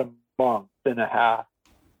a month and a half.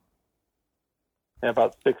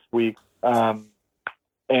 About 6 weeks. And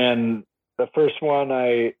the first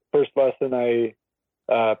lesson I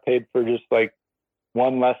paid for just like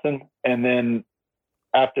one lesson. And then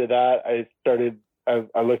after that,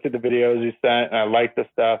 I looked at the videos you sent, and I liked the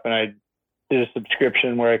stuff, and I did a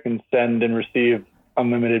subscription where I can send and receive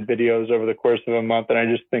unlimited videos over the course of a month. And I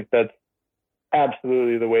just think that's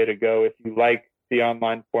absolutely the way to go. If you like the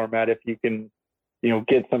online format, if you can,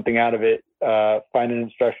 get something out of it, find an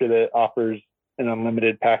instructor that offers an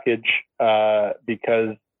unlimited package,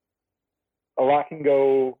 because a lot can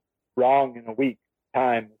go wrong in a week's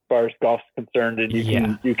time as far as golf's concerned. And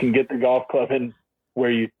you can get the golf club in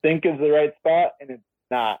where you think is the right spot, and it's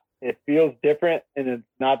not. It feels different, and it's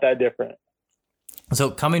not that different. So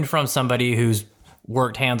coming from somebody who's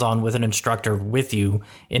worked hands-on with an instructor with you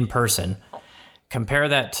in person, compare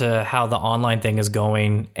that to how the online thing is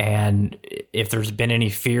going, and if there's been any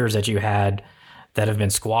fears that you had that have been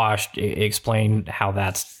squashed, explain how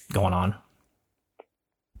that's going on.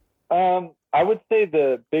 I would say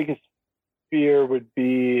the biggest fear would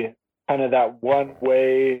be kind of that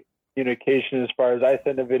one-way communication. As far as I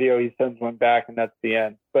send a video, he sends one back, and that's the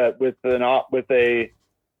end. But with an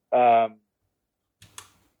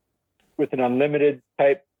unlimited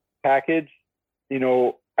type package,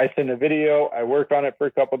 I send a video, I work on it for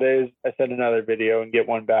a couple of days, I send another video and get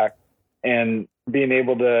one back. And being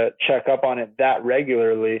able to check up on it that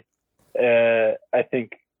regularly, I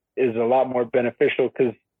think is a lot more beneficial,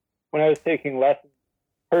 because when I was taking lessons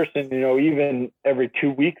in person, even every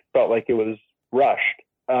 2 weeks felt like it was rushed.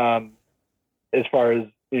 As far as,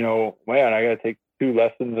 man, I got to take 2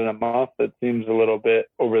 lessons in a month. That seems a little bit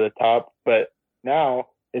over the top, but now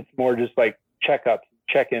it's more just like checkups,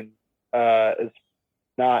 check-ins. It's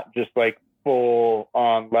not just like full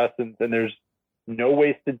on lessons, and there's no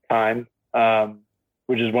wasted time,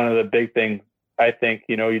 which is one of the big things. I think,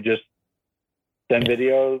 you just send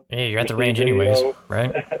videos. Yeah, you're at the range anyways,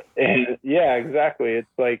 right? And yeah, exactly. It's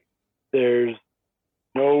like there's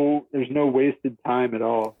no wasted time at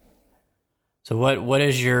all. So what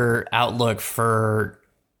is your outlook for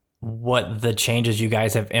what the changes you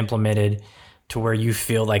guys have implemented to where you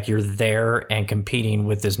feel like you're there and competing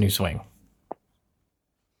with this new swing?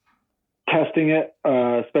 Testing it,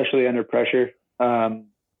 especially under pressure,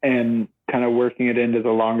 and kind of working it into the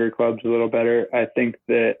longer clubs a little better. I think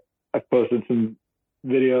that I've posted some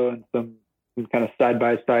video and some kind of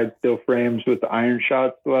side-by-side still frames with the iron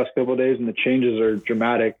shots the last couple of days, and the changes are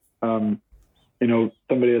dramatic.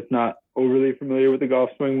 Somebody that's not overly familiar with the golf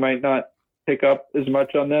swing might not pick up as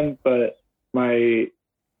much on them, but my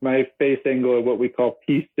face angle of what we call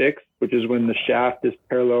P6, which is when the shaft is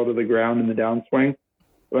parallel to the ground in the downswing,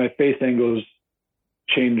 my face angles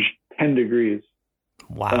changed 10 degrees.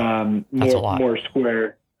 Wow. That's a lot. More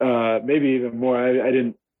square, maybe even more. I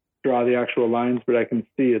didn't draw the actual lines, but I can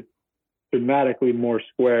see it's dramatically more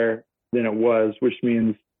square than it was, which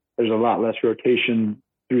means there's a lot less rotation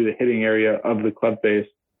through the hitting area of the club face.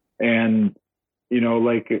 And,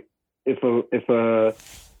 like if a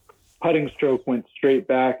putting stroke went straight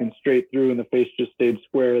back and straight through and the face just stayed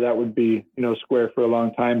square, that would be, square for a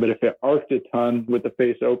long time. But if it arced a ton with the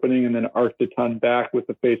face opening and then arced a ton back with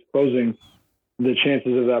the face closing, the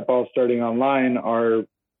chances of that ball starting on line are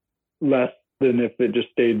less than if it just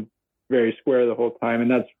stayed very square the whole time. And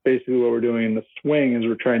that's basically what we're doing in the swing, is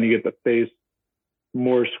we're trying to get the face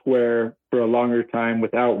more square for a longer time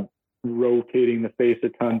without rotating the face a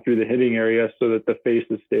ton through the hitting area so that the face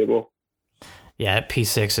is stable. Yeah,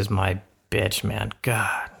 P6 is my bitch, man.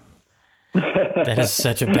 God. That is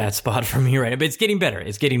such a bad spot for me right now. But it's getting better.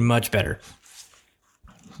 It's getting much better.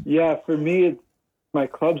 Yeah, for me, my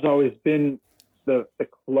club's always been the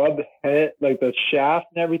club head, like the shaft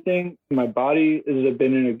and everything. My body has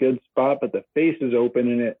been in a good spot, but the face is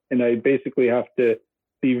open in it. And I basically have to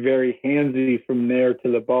be very handsy from there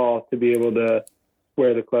to the ball to be able to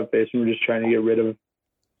square the club face. And we're just trying to get rid of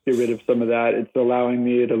some of that. It's allowing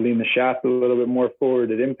me to lean the shaft a little bit more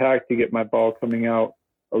forward at impact to get my ball coming out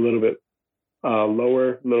a little bit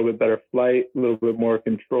lower, a little bit better flight, a little bit more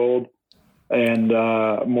controlled, and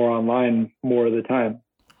more online more of the time.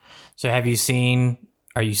 So are you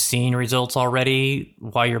seeing results already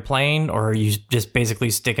while you're playing, or are you just basically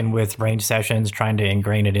sticking with range sessions, trying to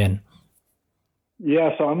ingrain it in?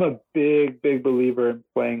 Yeah, so I'm a big believer in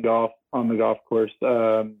playing golf on the golf course.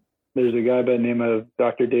 There's a guy by the name of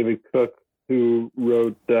Dr. David Cook who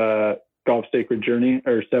wrote Golf Sacred Journey,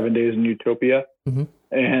 or 7 Days in Utopia. Mm-hmm.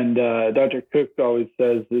 And Dr. Cook always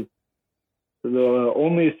says it's the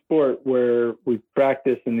only sport where we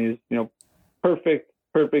practice in these, perfect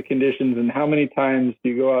conditions. And how many times do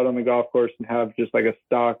you go out on the golf course and have just like a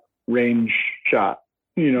stock range shot?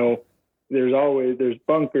 There's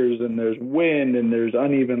bunkers, and there's wind, and there's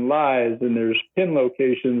uneven lies, and there's pin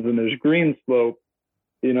locations, and there's green slope.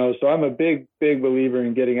 So I'm a big believer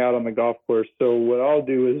in getting out on the golf course. So what I'll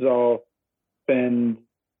do is I'll spend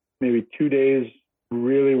maybe 2 days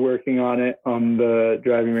really working on it on the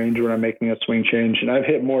driving range when I'm making a swing change. And I've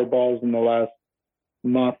hit more balls in the last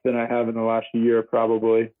month than I have in the last year,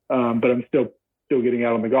 probably. But I'm still getting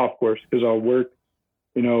out on the golf course, because I'll work,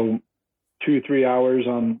 2-3 hours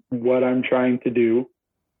on what I'm trying to do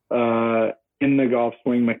in the golf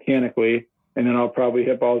swing mechanically. And then I'll probably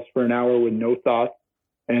hit balls for an hour with no thoughts.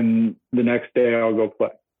 And the next day I'll go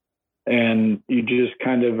play. And you just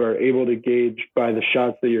kind of are able to gauge by the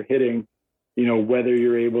shots that you're hitting, whether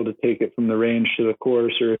you're able to take it from the range to the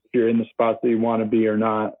course, or if you're in the spots that you want to be or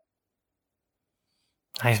not.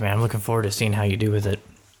 Nice, man. I'm looking forward to seeing how you do with it.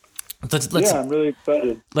 Yeah, I'm really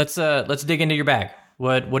excited. Let's dig into your bag.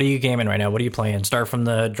 What are you gaming right now? What are you playing? Start from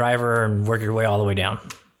the driver and work your way all the way down.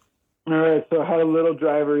 All right, so I had a little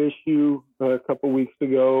driver issue a couple weeks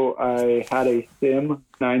ago. I had a Sim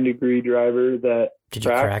 9-degree driver that Did you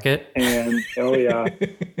crack it? And oh yeah,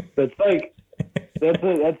 that's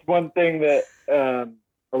one thing that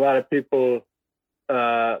a lot of people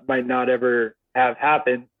might not ever have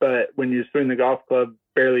happen. But when you swing the golf club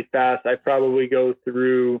fairly fast, I probably go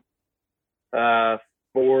through 4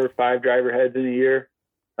 or 5 driver heads in a year.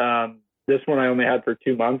 This one I only had for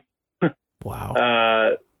 2 months.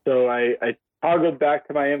 Wow. So I toggled back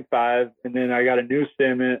to my M5, and then I got a new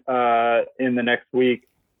Sim in the next week,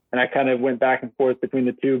 and I kind of went back and forth between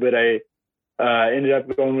the two, but I ended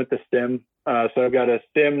up going with the Sim. So I've got a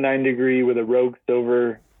Sim 9-degree with a Rogue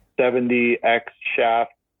Silver 70X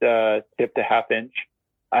shaft tipped to half inch.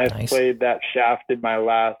 I've played that shaft in my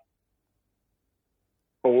last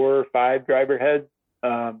 4 or 5 driver heads.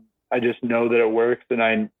 I just know that it works,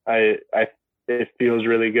 and it feels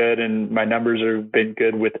really good, and my numbers have been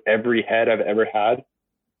good with every head I've ever had.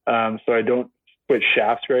 So I don't switch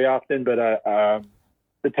shafts very often, but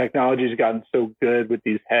the technology's gotten so good with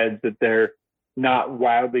these heads that they're not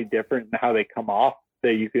wildly different in how they come off,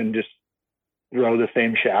 that you can just throw the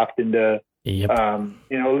same shaft into Yep. At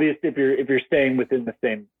least if you're staying within the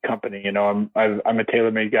same company, I'm a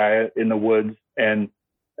TaylorMade guy in the woods, and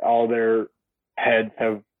all their heads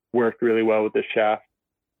have worked really well with the shaft.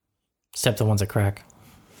 Except the ones that crack.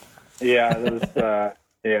 Yeah, those, I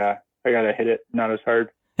gotta hit it not as hard.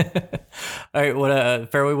 All right,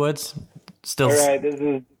 what fairway woods? Still. All right, this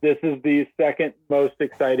is the second most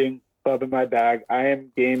exciting club in my bag. I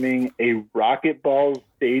am gaming a Rocket Balls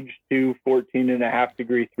Stage 2 14.5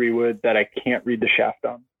 degree 3-wood that I can't read the shaft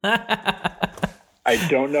on. I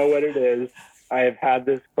don't know what it is. I have had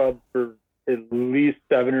this club for at least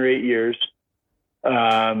 7 or 8 years.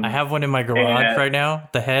 I have one in my garage right now,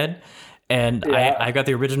 the head, and I got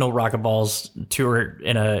the original Rocket Balls tour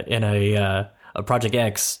in a Project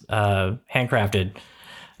X handcrafted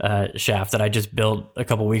shaft that I just built a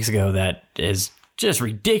couple weeks ago. That is just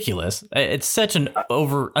ridiculous. It's such an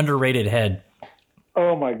underrated head.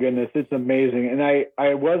 Oh my goodness, it's amazing. And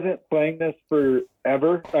I wasn't playing this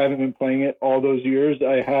forever. I haven't been playing it all those years.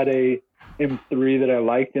 I had a M3 that I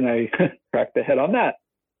liked, and I cracked the head on that.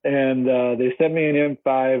 And they sent me an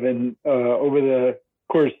M5, and over the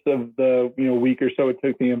course of the week or so it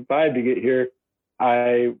took the M5 to get here,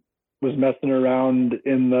 I was messing around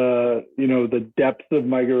in the depths of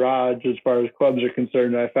my garage as far as clubs are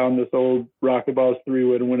concerned. I found this old Rocket Balls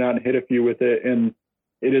 3-wood and went out and hit a few with it, and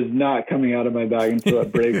it is not coming out of my bag until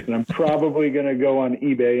it breaks. And I'm probably going to go on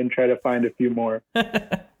eBay and try to find a few more.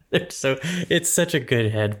 So it's such a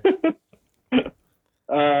good head.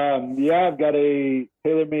 I've got a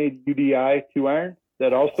TaylorMade UDI 2-iron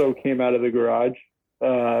that also came out of the garage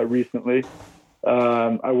recently.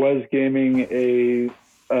 I was gaming a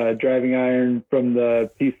driving iron from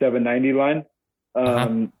the P790 line.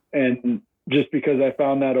 And just because I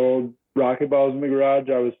found that old Rocket Balls in the garage,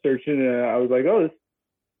 I was searching, and I was like, oh, this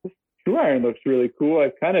 2-iron looks really cool.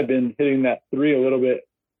 I've kind of been hitting that 3 a little bit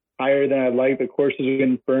higher than I'd like. The courses are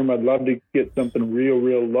getting firm. I'd love to get something real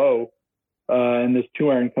low. And this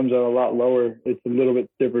 2-iron comes out a lot lower. It's a little bit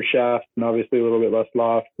stiffer shaft and obviously a little bit less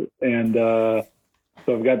loft. And so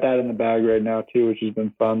I've got that in the bag right now too, which has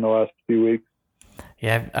been fun the last few weeks.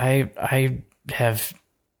 Yeah, I have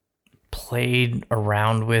played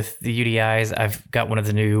around with the UDIs. I've got one of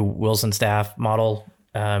the new Wilson Staff model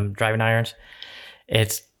driving irons.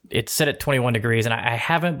 It's set at 21 degrees, and I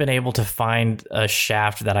haven't been able to find a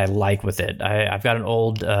shaft that I like with it. I've got an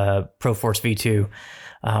old Pro Force V2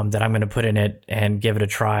 that I'm going to put in it and give it a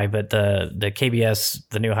try. But the KBS,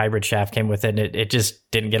 the new hybrid shaft came with it, and it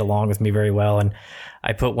just didn't get along with me very well. And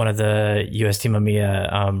I put one of the UST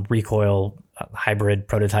Mamiya recoil hybrid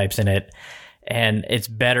prototypes in it, and it's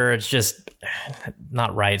better. It's just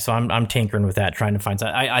not right. So I'm tinkering with that, trying to find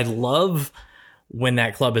something. I love when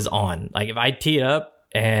that club is on. Like if I tee it up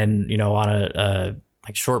and on a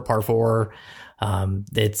like short par 4, I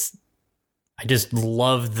just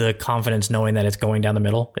love the confidence knowing that it's going down the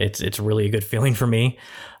middle. It's really a good feeling for me.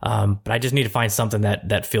 But I just need to find something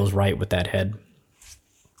that feels right with that head.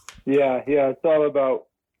 Yeah. It's all about,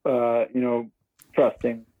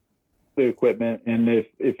 trusting the equipment. And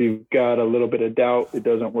if you've got a little bit of doubt, it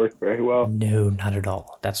doesn't work very well. No, not at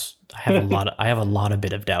all. I have a lot of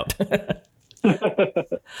bit of doubt. All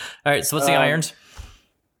right. So what's the irons?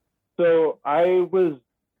 So I was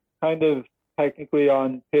kind of technically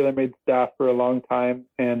on TaylorMade staff for a long time,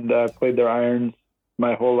 and played their irons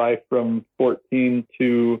my whole life from 14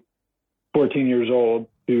 years old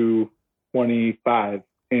to 25.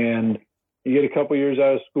 And you get a couple years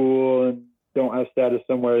out of school and don't have status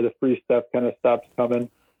somewhere, the free stuff kind of stops coming.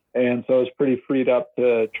 And so I was pretty freed up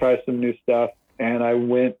to try some new stuff. And I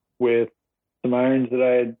went with some irons that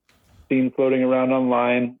I had seen floating around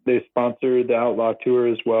online. They sponsored the Outlaw Tour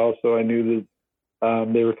as well, so I knew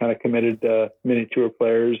that they were kind of committed to mini tour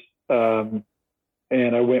players. And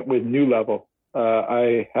I went with New Level.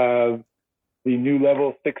 I have the New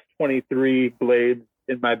Level 623 blades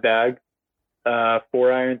in my bag,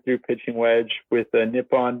 4-iron through pitching wedge with a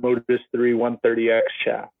Nippon Modus 3 130X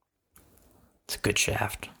shaft. It's a good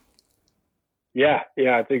shaft. Yeah,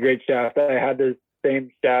 it's a great shaft. I had the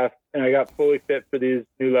same shaft, and I got fully fit for these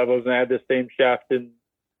New Levels, and I had the same shaft in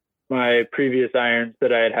my previous irons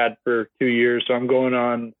that I had for 2 years. So I'm going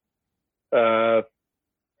on,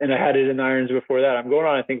 and I had it in irons before that. I'm going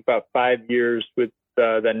on, I think, about 5 years with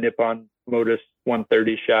that Nippon Modus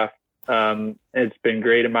 130 shaft. It's been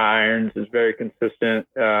great in my irons. It's very consistent.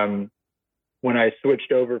 When I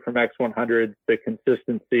switched over from X100, the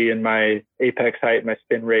consistency in my apex height, my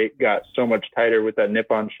spin rate got so much tighter with that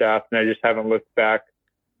Nippon shaft, and I just haven't looked back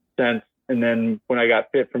since. And then when I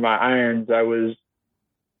got fit for my irons, I was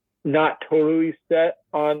not totally set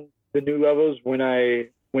on the New Levels when I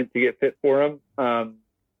went to get fit for them.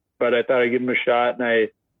 but I thought I'd give them a shot, and I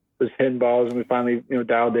was hitting balls, and we finally,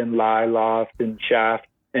 dialed in lie, loft, and shaft,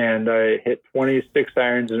 and I hit 26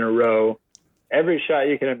 irons in a row. Every shot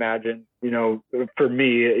you can imagine, for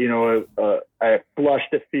me, I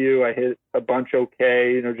flushed a few, I hit a bunch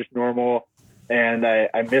okay, just normal, and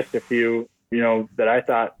I missed a few, that I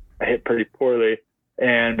thought I hit pretty poorly.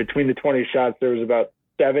 And between the 20 shots, there was about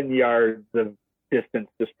 7 yards of distance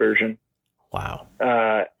dispersion. Wow.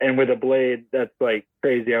 And with a blade, that's like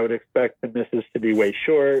crazy. I would expect the misses to be way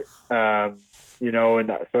short, and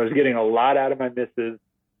so I was getting a lot out of my misses.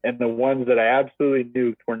 And the ones that I absolutely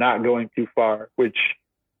nuked were not going too far, which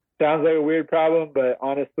sounds like a weird problem, but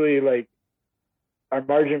honestly, like our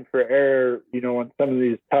margin for error, on some of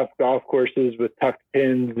these tough golf courses with tucked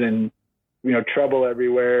pins and, trouble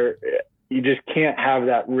everywhere, you just can't have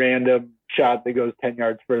that random shot that goes 10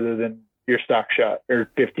 yards further than your stock shot or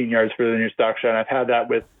 15 yards further than your stock shot. And I've had that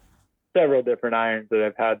with several different irons that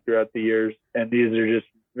I've had throughout the years. And these are just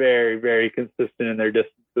very, very consistent in their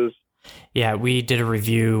distances. Yeah, we did a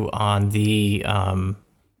review on the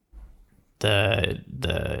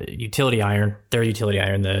utility iron, their utility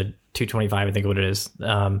iron, the 225, I think what it is,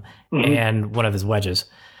 and one of his wedges.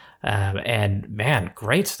 And man,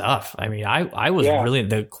 great stuff. I mean, I was really,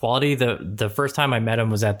 the quality, the first time I met him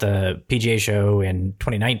was at the PGA show in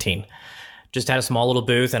 2019. Just had a small little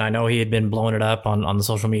booth, and I know he had been blowing it up on the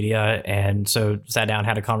social media, and so sat down,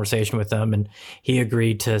 had a conversation with him, and he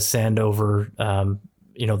agreed to send over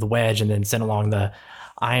the wedge and then send along the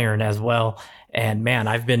iron as well. And man,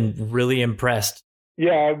 I've been really impressed.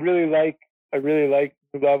 Yeah, I really like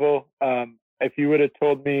the level. If you would have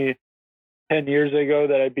told me 10 years ago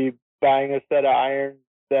that I'd be buying a set of irons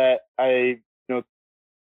that I,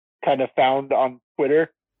 kind of found on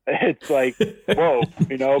Twitter, it's like, whoa,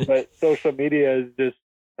 but social media has just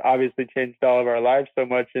obviously changed all of our lives so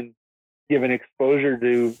much and given exposure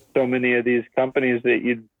to so many of these companies that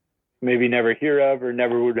you'd maybe never hear of or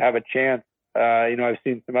never would have a chance. I've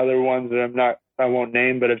seen some other ones that I won't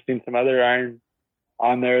name, but I've seen some other irons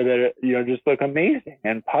on there that, just look amazing,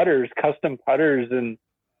 and putters, custom putters. And,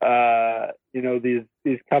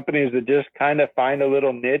 these companies that just kind of find a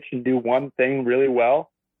little niche and do one thing really well,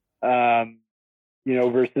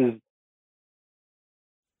 versus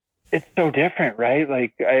it's so different, right?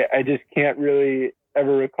 Like I just can't really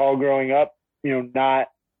ever recall growing up,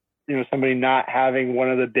 somebody not having one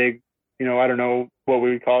of the big, I don't know what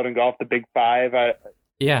we would call it in golf, the big five.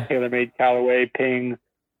 TaylorMade, Callaway, Ping.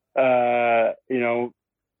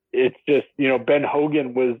 It's just, Ben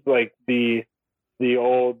Hogan was like the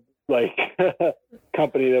old like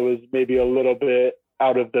company that was maybe a little bit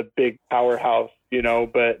out of the big powerhouse,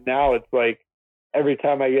 but now it's like every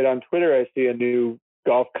time I get on Twitter, I see a new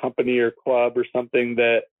golf company or club or something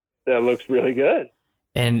that looks really good.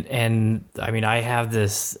 And I mean, I have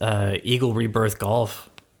this Eagle Rebirth Golf,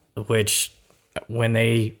 which when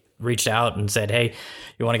they reached out and said, hey,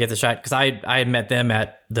 you want to get the shot? Because I had met them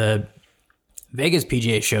at the Vegas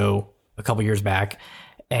PGA show a couple years back.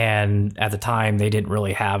 And at the time, they didn't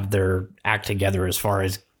really have their act together as far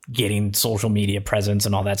as getting social media presence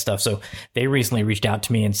and all that stuff. So they recently reached out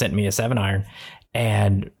to me and sent me a 7-iron.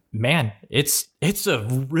 And man, it's a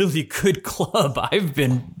really good club. I've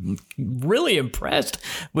been really impressed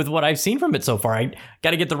with what I've seen from it so far. I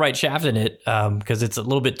got to get the right shaft in it because it's a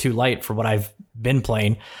little bit too light for what I've been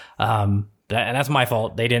playing. And that's my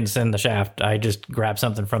fault. They didn't send the shaft. I just grabbed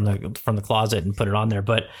something from the closet and put it on there.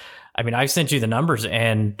 But I mean, I've sent you the numbers,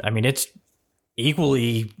 and I mean, it's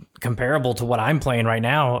equally comparable to what I'm playing right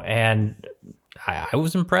now. And I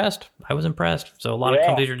was impressed. So a lot of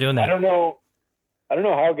companies are doing that. I don't know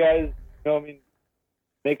how guys,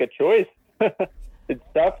 make a choice. It's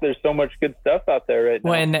tough. There's so much good stuff out there right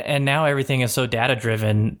now. Well, and now everything is so data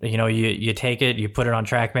driven. You take it, you put it on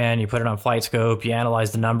TrackMan, you put it on FlightScope, you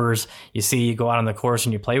analyze the numbers, you go out on the course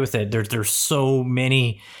and you play with it. There's so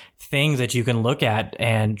many things that you can look at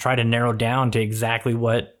and try to narrow down to exactly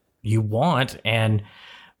what you want. And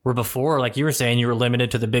where before, like you were saying, you were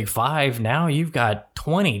limited to the big five. Now you've got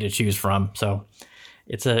 20 to choose from. So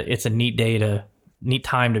it's a neat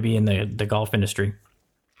time to be in the golf industry.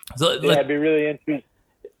 So I'd be really interested.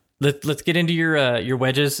 Let's get into your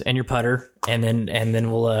wedges and your putter, and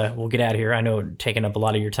then we'll get out of here. I know it's taking up a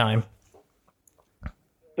lot of your time.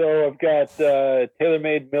 So I've got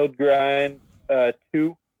TaylorMade milled grind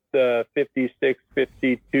 2, the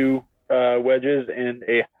 56-52 wedges, and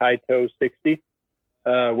a high toe 60.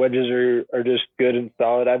 Wedges are just good and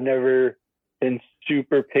solid. I've never been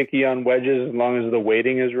super picky on wedges as long as the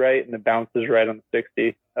weighting is right and the bounce is right on the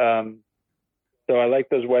 60. So I like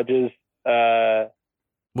those wedges.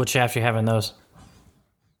 What shaft you have in those?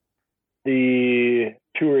 The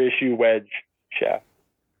tour issue wedge shaft.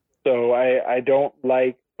 So I don't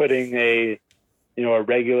like putting a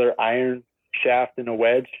regular iron shaft in a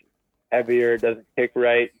wedge. Heavier, it doesn't kick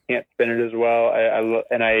right, can't spin it as well.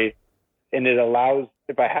 And it allows,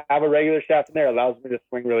 if I have a regular shaft in there, it allows me to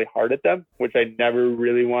swing really hard at them, which I never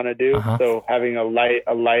really want to do. So having a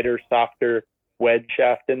lighter, softer wedge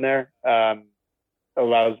shaft in there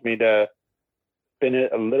allows me to spin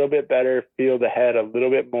it a little bit better, feel the head a little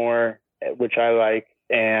bit more, which I like,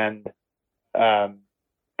 and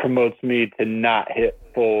promotes me to not hit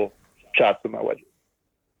full shots with my wedges.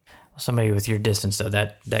 Somebody with your distance, though,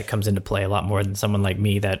 that comes into play a lot more than someone like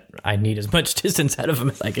me that I need as much distance out of them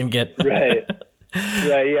as I can get. Right.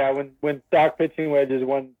 Yeah. When stock pitching wedge is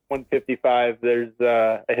 155,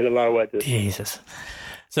 I hit a lot of wedges. Jesus.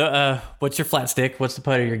 So, what's your flat stick? What's the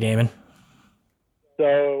putter you're gaming?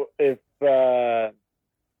 So if this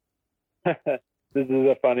is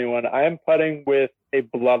a funny one, I am putting with a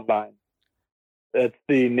Bloodline. That's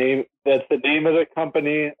the name of the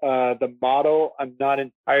company. The model, I'm not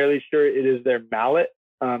entirely sure. It is their mallet.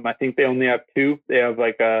 I think they only have two. They have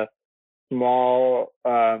like a small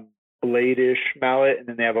blade-ish mallet, and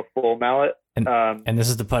then they have a full mallet. And this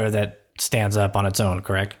is the putter that stands up on its own,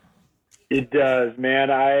 correct? It does,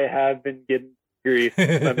 man. I have been getting grief,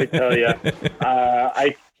 let me tell you.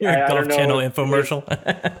 You're a Golf Channel infomercial.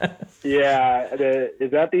 Yeah, is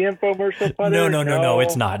that the infomercial putter? No,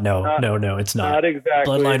 it's not. No, it's not. Not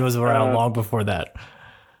exactly. Bloodline was around long before that.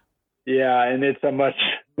 Yeah, and it's a much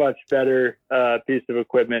better piece of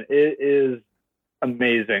equipment. It is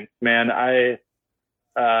amazing, man. I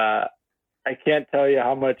can't tell you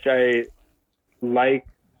how much I like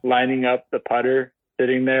lining up the putter,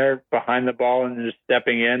 sitting there behind the ball and just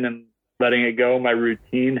stepping in and letting it go. My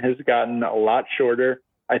routine has gotten a lot shorter.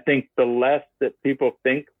 I think the less that people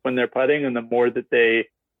think when they're putting and the more that they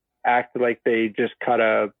act like they just cut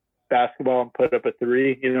a basketball and put up a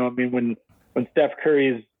three. You know, I mean, when Steph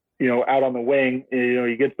Curry's, out on the wing,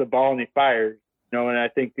 he gets the ball and he fires, and I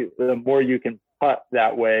think the more you can putt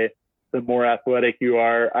that way, the more athletic you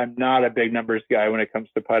are. I'm not a big numbers guy when it comes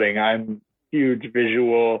to putting. I'm huge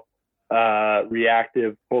visual,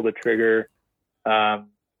 reactive, pull the trigger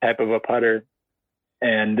type of a putter.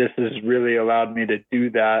 And this has really allowed me to do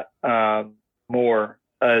that more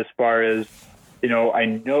as far as, I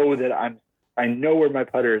know where my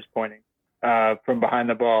putter is pointing from behind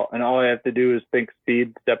the ball. And all I have to do is think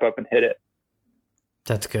speed, step up and hit it.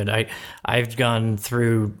 That's good. I've gone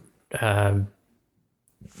through kind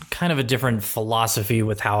of a different philosophy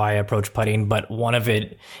with how I approach putting, but one of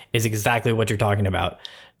it is exactly what you're talking about.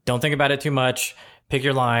 Don't think about it too much. Pick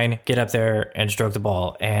your line, get up there and stroke the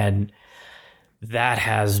ball. And that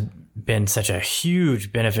has been such a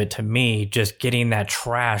huge benefit to me, just getting that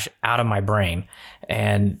trash out of my brain.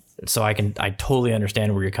 And so I totally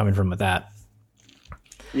understand where you're coming from with that.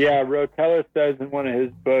 Yeah, Rotella says in one of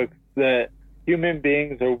his books that human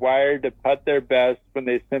beings are wired to putt their best when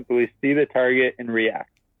they simply see the target and react.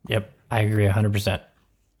 Yep, I agree 100%.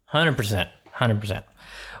 100%.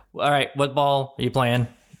 All right, what ball are you playing?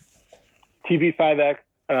 TB5X.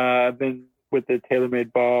 I've been with the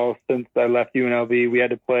TaylorMade ball since I left UNLV. We had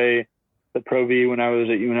to play the Pro V when I was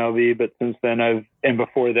at UNLV, but since then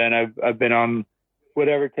before then I've been on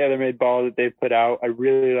whatever TaylorMade ball that they've put out. I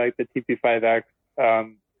really like the TP5X.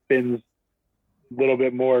 Spins a little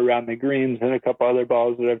bit more around the greens than a couple other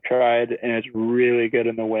balls that I've tried, and it's really good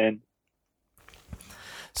in the wind.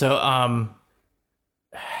 So,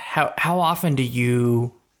 how often do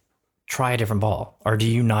you try a different ball, or do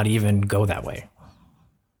you not even go that way?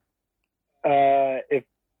 If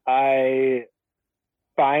I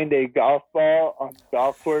find a golf ball on the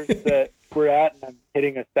golf course that we're at and I'm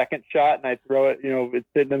hitting a second shot and I throw it, it's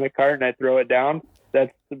sitting in the cart and I throw it down,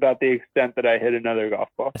 that's about the extent that I hit another golf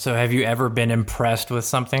ball. So have you ever been impressed with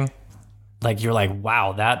something? Like you're like,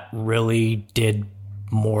 wow, that really did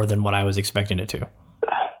more than what I was expecting it to.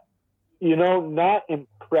 Not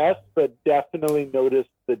impressed, but definitely noticed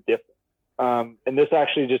the difference. And this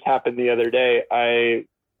actually just happened the other day. I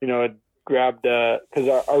had grabbed,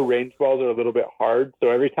 because our range balls are a little bit hard.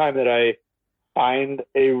 So every time that I find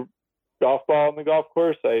a golf ball on the golf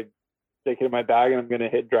course, I take it in my bag and I'm going to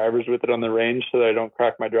hit drivers with it on the range so that I don't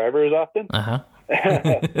crack my driver as often.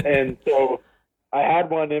 And so I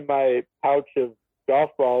had one in my pouch of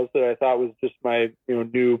golf balls that I thought was just my,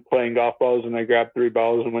 new playing golf balls. And I grabbed 3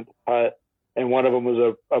 balls and went to putt. And one of them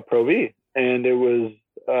was a Pro V. And it was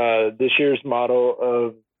this year's model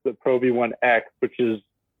of the Pro V1X, which is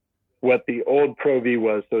what the old Pro V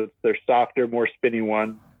was. So it's their softer, more spinny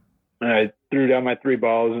one. And I threw down my 3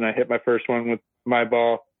 balls and I hit my first one with my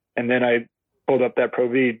ball. And then I pulled up that Pro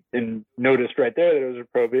V and noticed right there that it was a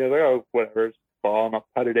Pro V. I was like, oh, whatever, it's a ball, and I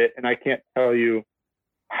putted it. And I can't tell you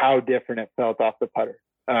how different it felt off the putter.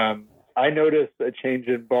 I noticed a change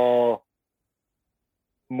in ball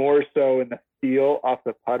more so in the feel off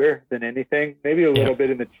the putter than anything. Maybe a little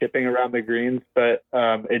bit in the chipping around the greens, but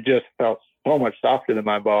it just felt so much softer than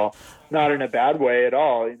my ball. Not in a bad way at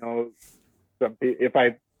all. You know, if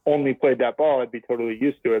I only played that ball, I'd be totally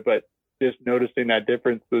used to it. But just noticing that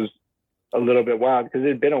difference was a little bit wild because it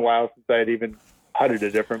had been a while since I had even putted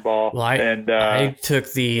a different ball. Well, I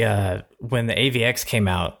took the when the AVX came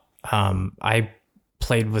out, I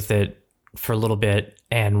played with it for a little bit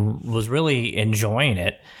and was really enjoying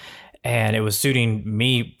it, and it was suiting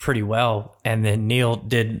me pretty well. And then Neil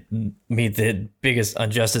did me the biggest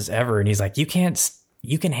injustice ever, and he's like, you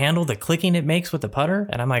can handle the clicking it makes with the putter?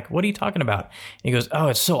 And I'm like, what are you talking about? And he goes, oh,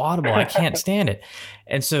 it's so audible, I can't stand it.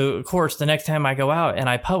 And so of course the next time I go out and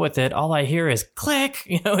I putt with it, all I hear is click.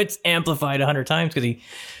 You know, it's amplified 100 times because he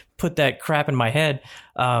put that crap in my head.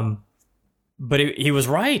 But he was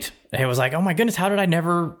right. And it was like, oh my goodness, how did I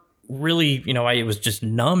never really, you know, it was just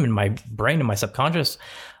numb in my brain and my subconscious.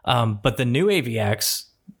 But the new AVX,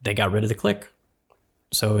 they got rid of the click.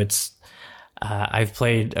 So it's, I've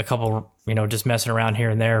played a couple, you know, just messing around here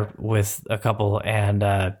and there with a couple, and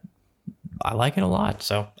I like it a lot.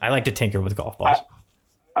 So I like to tinker with golf balls.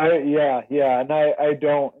 Yeah. And I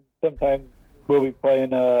don't, sometimes we'll be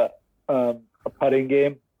playing a putting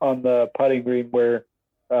game on the putting green where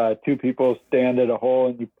two people stand at a hole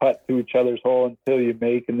and you putt to each other's hole until you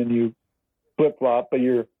make, and then you flip flop, but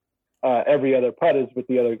you're every other putt is with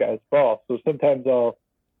the other guy's ball. So sometimes I'll,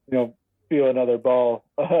 you know, feel another ball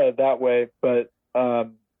that way. But I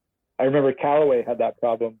remember Callaway had that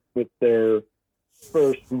problem with their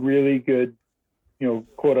first really good, you know,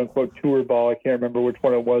 quote unquote tour ball. I can't remember which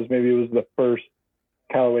one it was. Maybe it was the first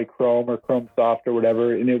Callaway Chrome or Chrome Soft or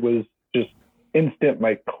whatever. And it was just instant,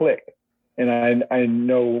 like click. And I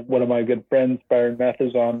know one of my good friends, Byron Meth,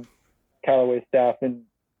 is on Callaway staff, and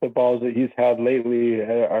the balls that he's had lately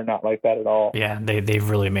are not like that at all. Yeah, they've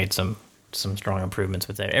really made some strong improvements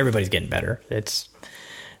with it. Everybody's getting better. It's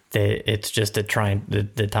just the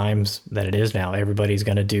times that it is now. Everybody's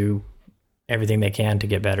going to do everything they can to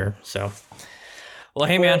get better. So, well,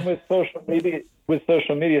 hey man, with social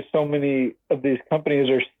media, so many of these companies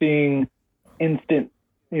are seeing instant,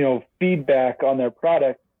 you know, feedback on their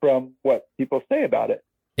product from what people say about it.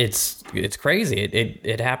 It's crazy.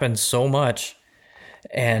 It happens so much,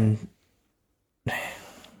 and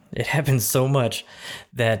it happens so much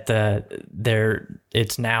that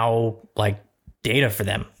it's now like data for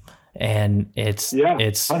them, and it's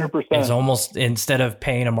 100%. It's almost, instead of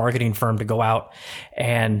paying a marketing firm to go out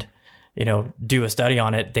and, you know, do a study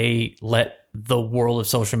on it, they let the world of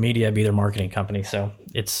social media be their marketing company. So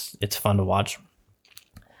it's fun to watch.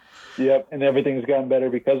 Yep, and everything's gotten better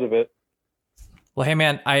because of it. Well, hey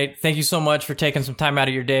man, I thank you so much for taking some time out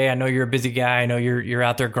of your day. I know you're a busy guy. I know you're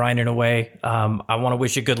out there grinding away. I want to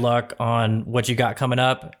wish you good luck on what you got coming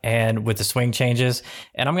up and with the swing changes.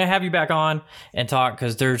 And I'm going to have you back on and talk,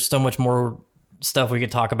 because there's so much more stuff we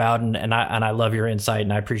could talk about. And I love your insight,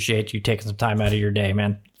 and I appreciate you taking some time out of your day,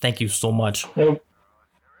 man. Thank you so much.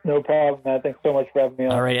 No problem, man. Thanks so much for having me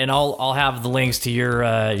on. All right, and I'll have the links to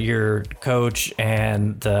your coach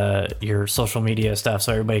and your social media stuff,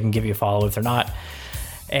 so everybody can give you a follow if they're not.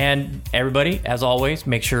 And everybody, as always,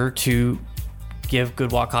 make sure to give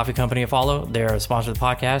Good Walk Coffee Company a follow. They're a sponsor of the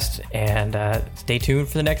podcast, and stay tuned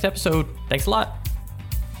for the next episode. Thanks a lot.